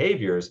your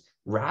behaviors,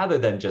 rather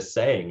than just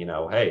saying,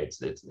 hey,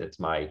 it's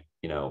my,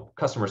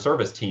 customer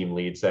service team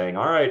lead saying,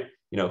 all right,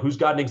 who's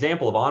got an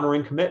example of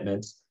honoring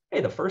commitments?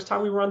 Hey, the first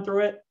time we run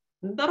through it,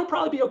 that'll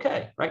probably be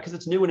okay, right? Because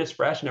it's new and it's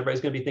fresh and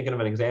everybody's going to be thinking of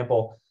an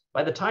example.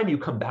 By the time you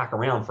come back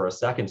around for a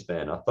second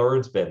spin, a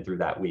third spin through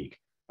that week,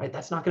 right?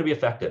 That's not going to be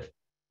effective.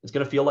 It's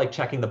going to feel like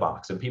checking the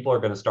box and people are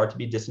going to start to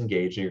be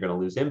disengaged and you're going to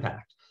lose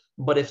impact.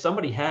 But if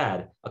somebody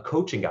had a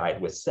coaching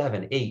guide with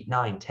 7, 8,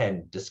 9,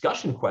 10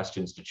 discussion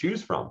questions to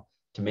choose from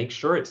to make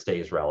sure it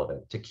stays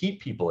relevant, to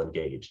keep people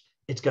engaged,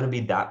 it's going to be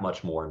that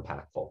much more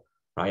impactful,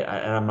 right?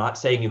 And I'm not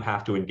saying you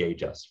have to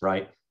engage us,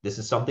 right? This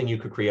is something you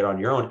could create on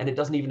your own, and it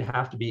doesn't even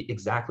have to be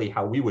exactly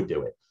how we would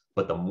do it.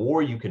 But the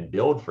more you can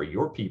build for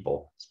your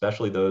people,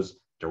 especially those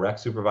direct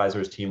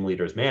supervisors, team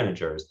leaders,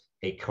 managers,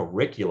 a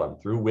curriculum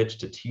through which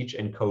to teach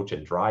and coach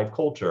and drive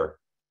culture,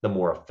 the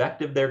more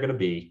effective they're going to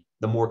be,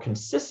 the more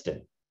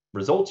consistent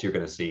results you're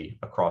going to see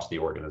across the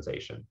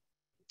organization.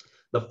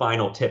 The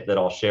final tip that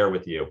I'll share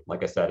with you,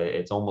 like I said,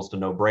 it's almost a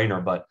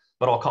no-brainer, but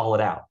I'll call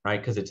it out, right?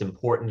 Because it's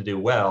important to do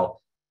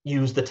well.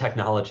 Use the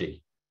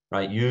technology,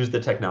 right? Use the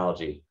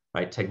technology,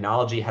 right?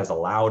 Technology has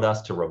allowed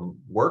us to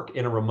work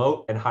in a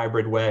remote and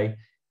hybrid way.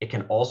 It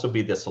can also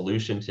be the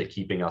solution to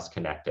keeping us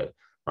connected,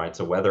 right?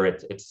 So whether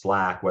it's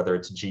Slack, whether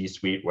it's G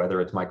Suite,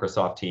 whether it's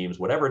Microsoft Teams,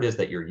 whatever it is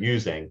that you're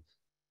using,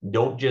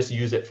 don't just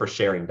use it for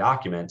sharing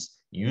documents,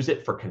 use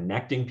it for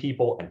connecting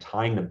people and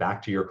tying them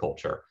back to your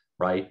culture,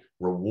 right?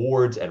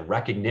 Rewards and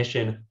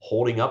recognition,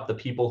 holding up the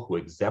people who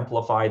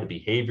exemplify the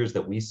behaviors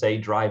that we say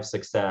drive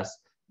success,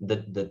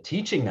 the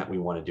teaching that we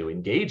want to do,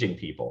 engaging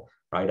people,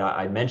 right?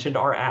 I mentioned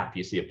our app.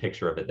 You see a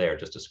picture of it there,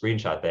 just a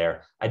screenshot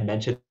there. I'd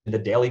mentioned the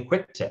daily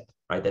quick tip,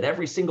 right? That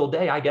every single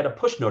day I get a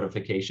push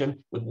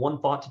notification with one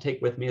thought to take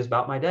with me is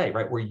about my day,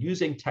 right? We're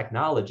using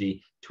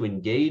technology to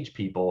engage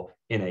people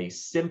in a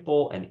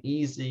simple and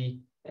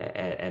easy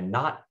and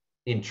not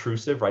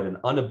intrusive, right? An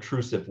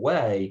unobtrusive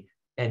way.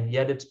 And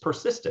yet it's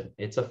persistent,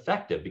 it's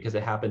effective because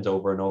it happens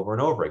over and over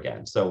and over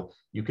again. So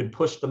you can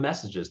push the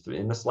messages through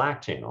in the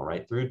Slack channel,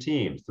 right? Through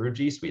Teams, through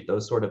G Suite,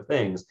 those sort of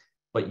things,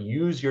 but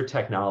use your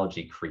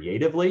technology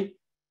creatively,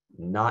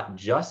 not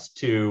just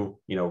to,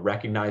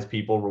 recognize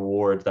people,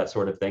 rewards, that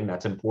sort of thing.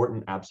 That's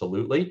important,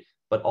 absolutely.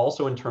 But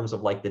also in terms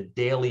of like the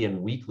daily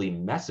and weekly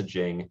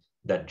messaging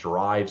that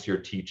drives your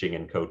teaching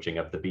and coaching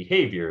of the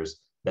behaviors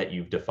that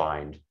you've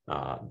defined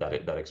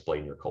that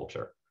explain your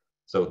culture.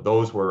 So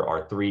those were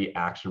our 3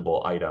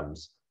 actionable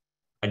items.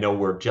 I know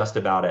we're just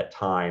about at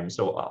time,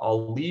 so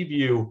I'll leave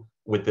you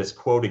with this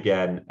quote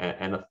again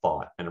and a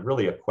thought and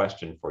really a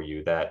question for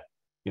you that,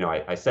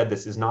 I said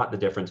this is not the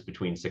difference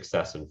between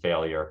success and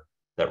failure,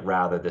 that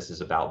rather this is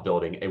about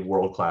building a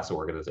world-class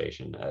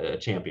organization, a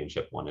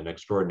championship one, an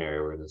extraordinary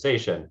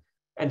organization.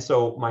 And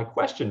so my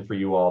question for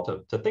you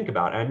all to think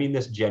about, and I mean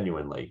this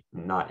genuinely,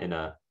 not in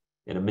a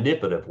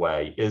manipulative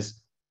way,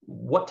 is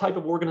what type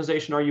of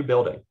organization are you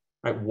building?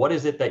 Right? What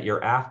is it that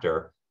you're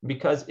after?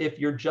 Because if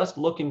you're just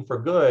looking for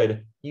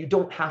good, you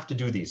don't have to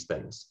do these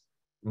things.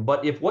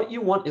 But if what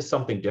you want is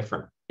something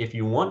different, if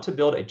you want to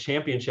build a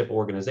championship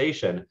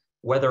organization,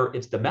 whether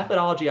it's the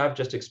methodology I've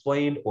just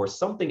explained or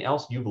something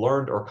else you've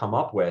learned or come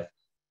up with,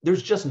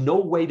 there's just no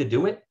way to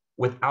do it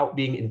without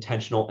being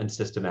intentional and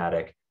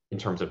systematic in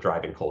terms of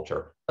driving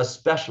culture,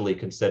 especially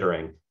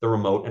considering the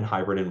remote and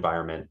hybrid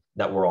environment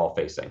that we're all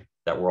facing,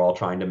 that we're all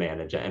trying to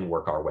manage and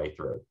work our way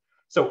through.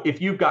 So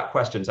if you've got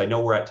questions, I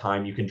know we're at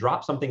time, you can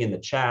drop something in the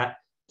chat,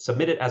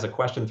 submit it as a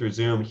question through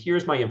Zoom.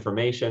 Here's my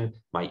information,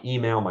 my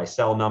email, my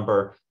cell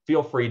number.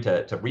 Feel free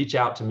to reach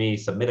out to me,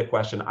 submit a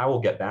question. I will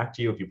get back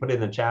to you. If you put it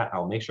in the chat,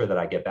 I'll make sure that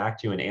I get back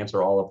to you and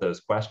answer all of those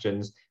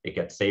questions. It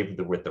gets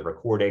saved with the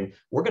recording.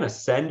 We're going to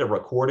send a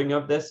recording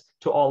of this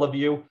to all of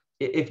you.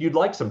 If you'd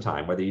like some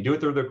time, whether you do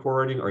it through the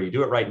recording or you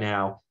do it right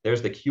now,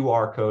 there's the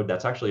QR code.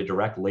 That's actually a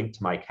direct link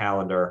to my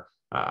calendar.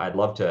 I'd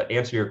love to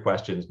answer your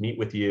questions, meet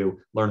with you,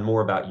 learn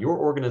more about your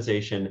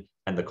organization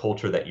and the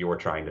culture that you're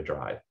trying to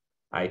drive.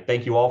 I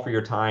thank you all for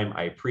your time.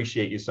 I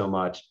appreciate you so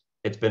much.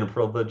 It's been a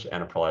privilege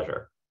and a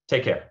pleasure.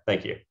 Take care.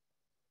 Thank you.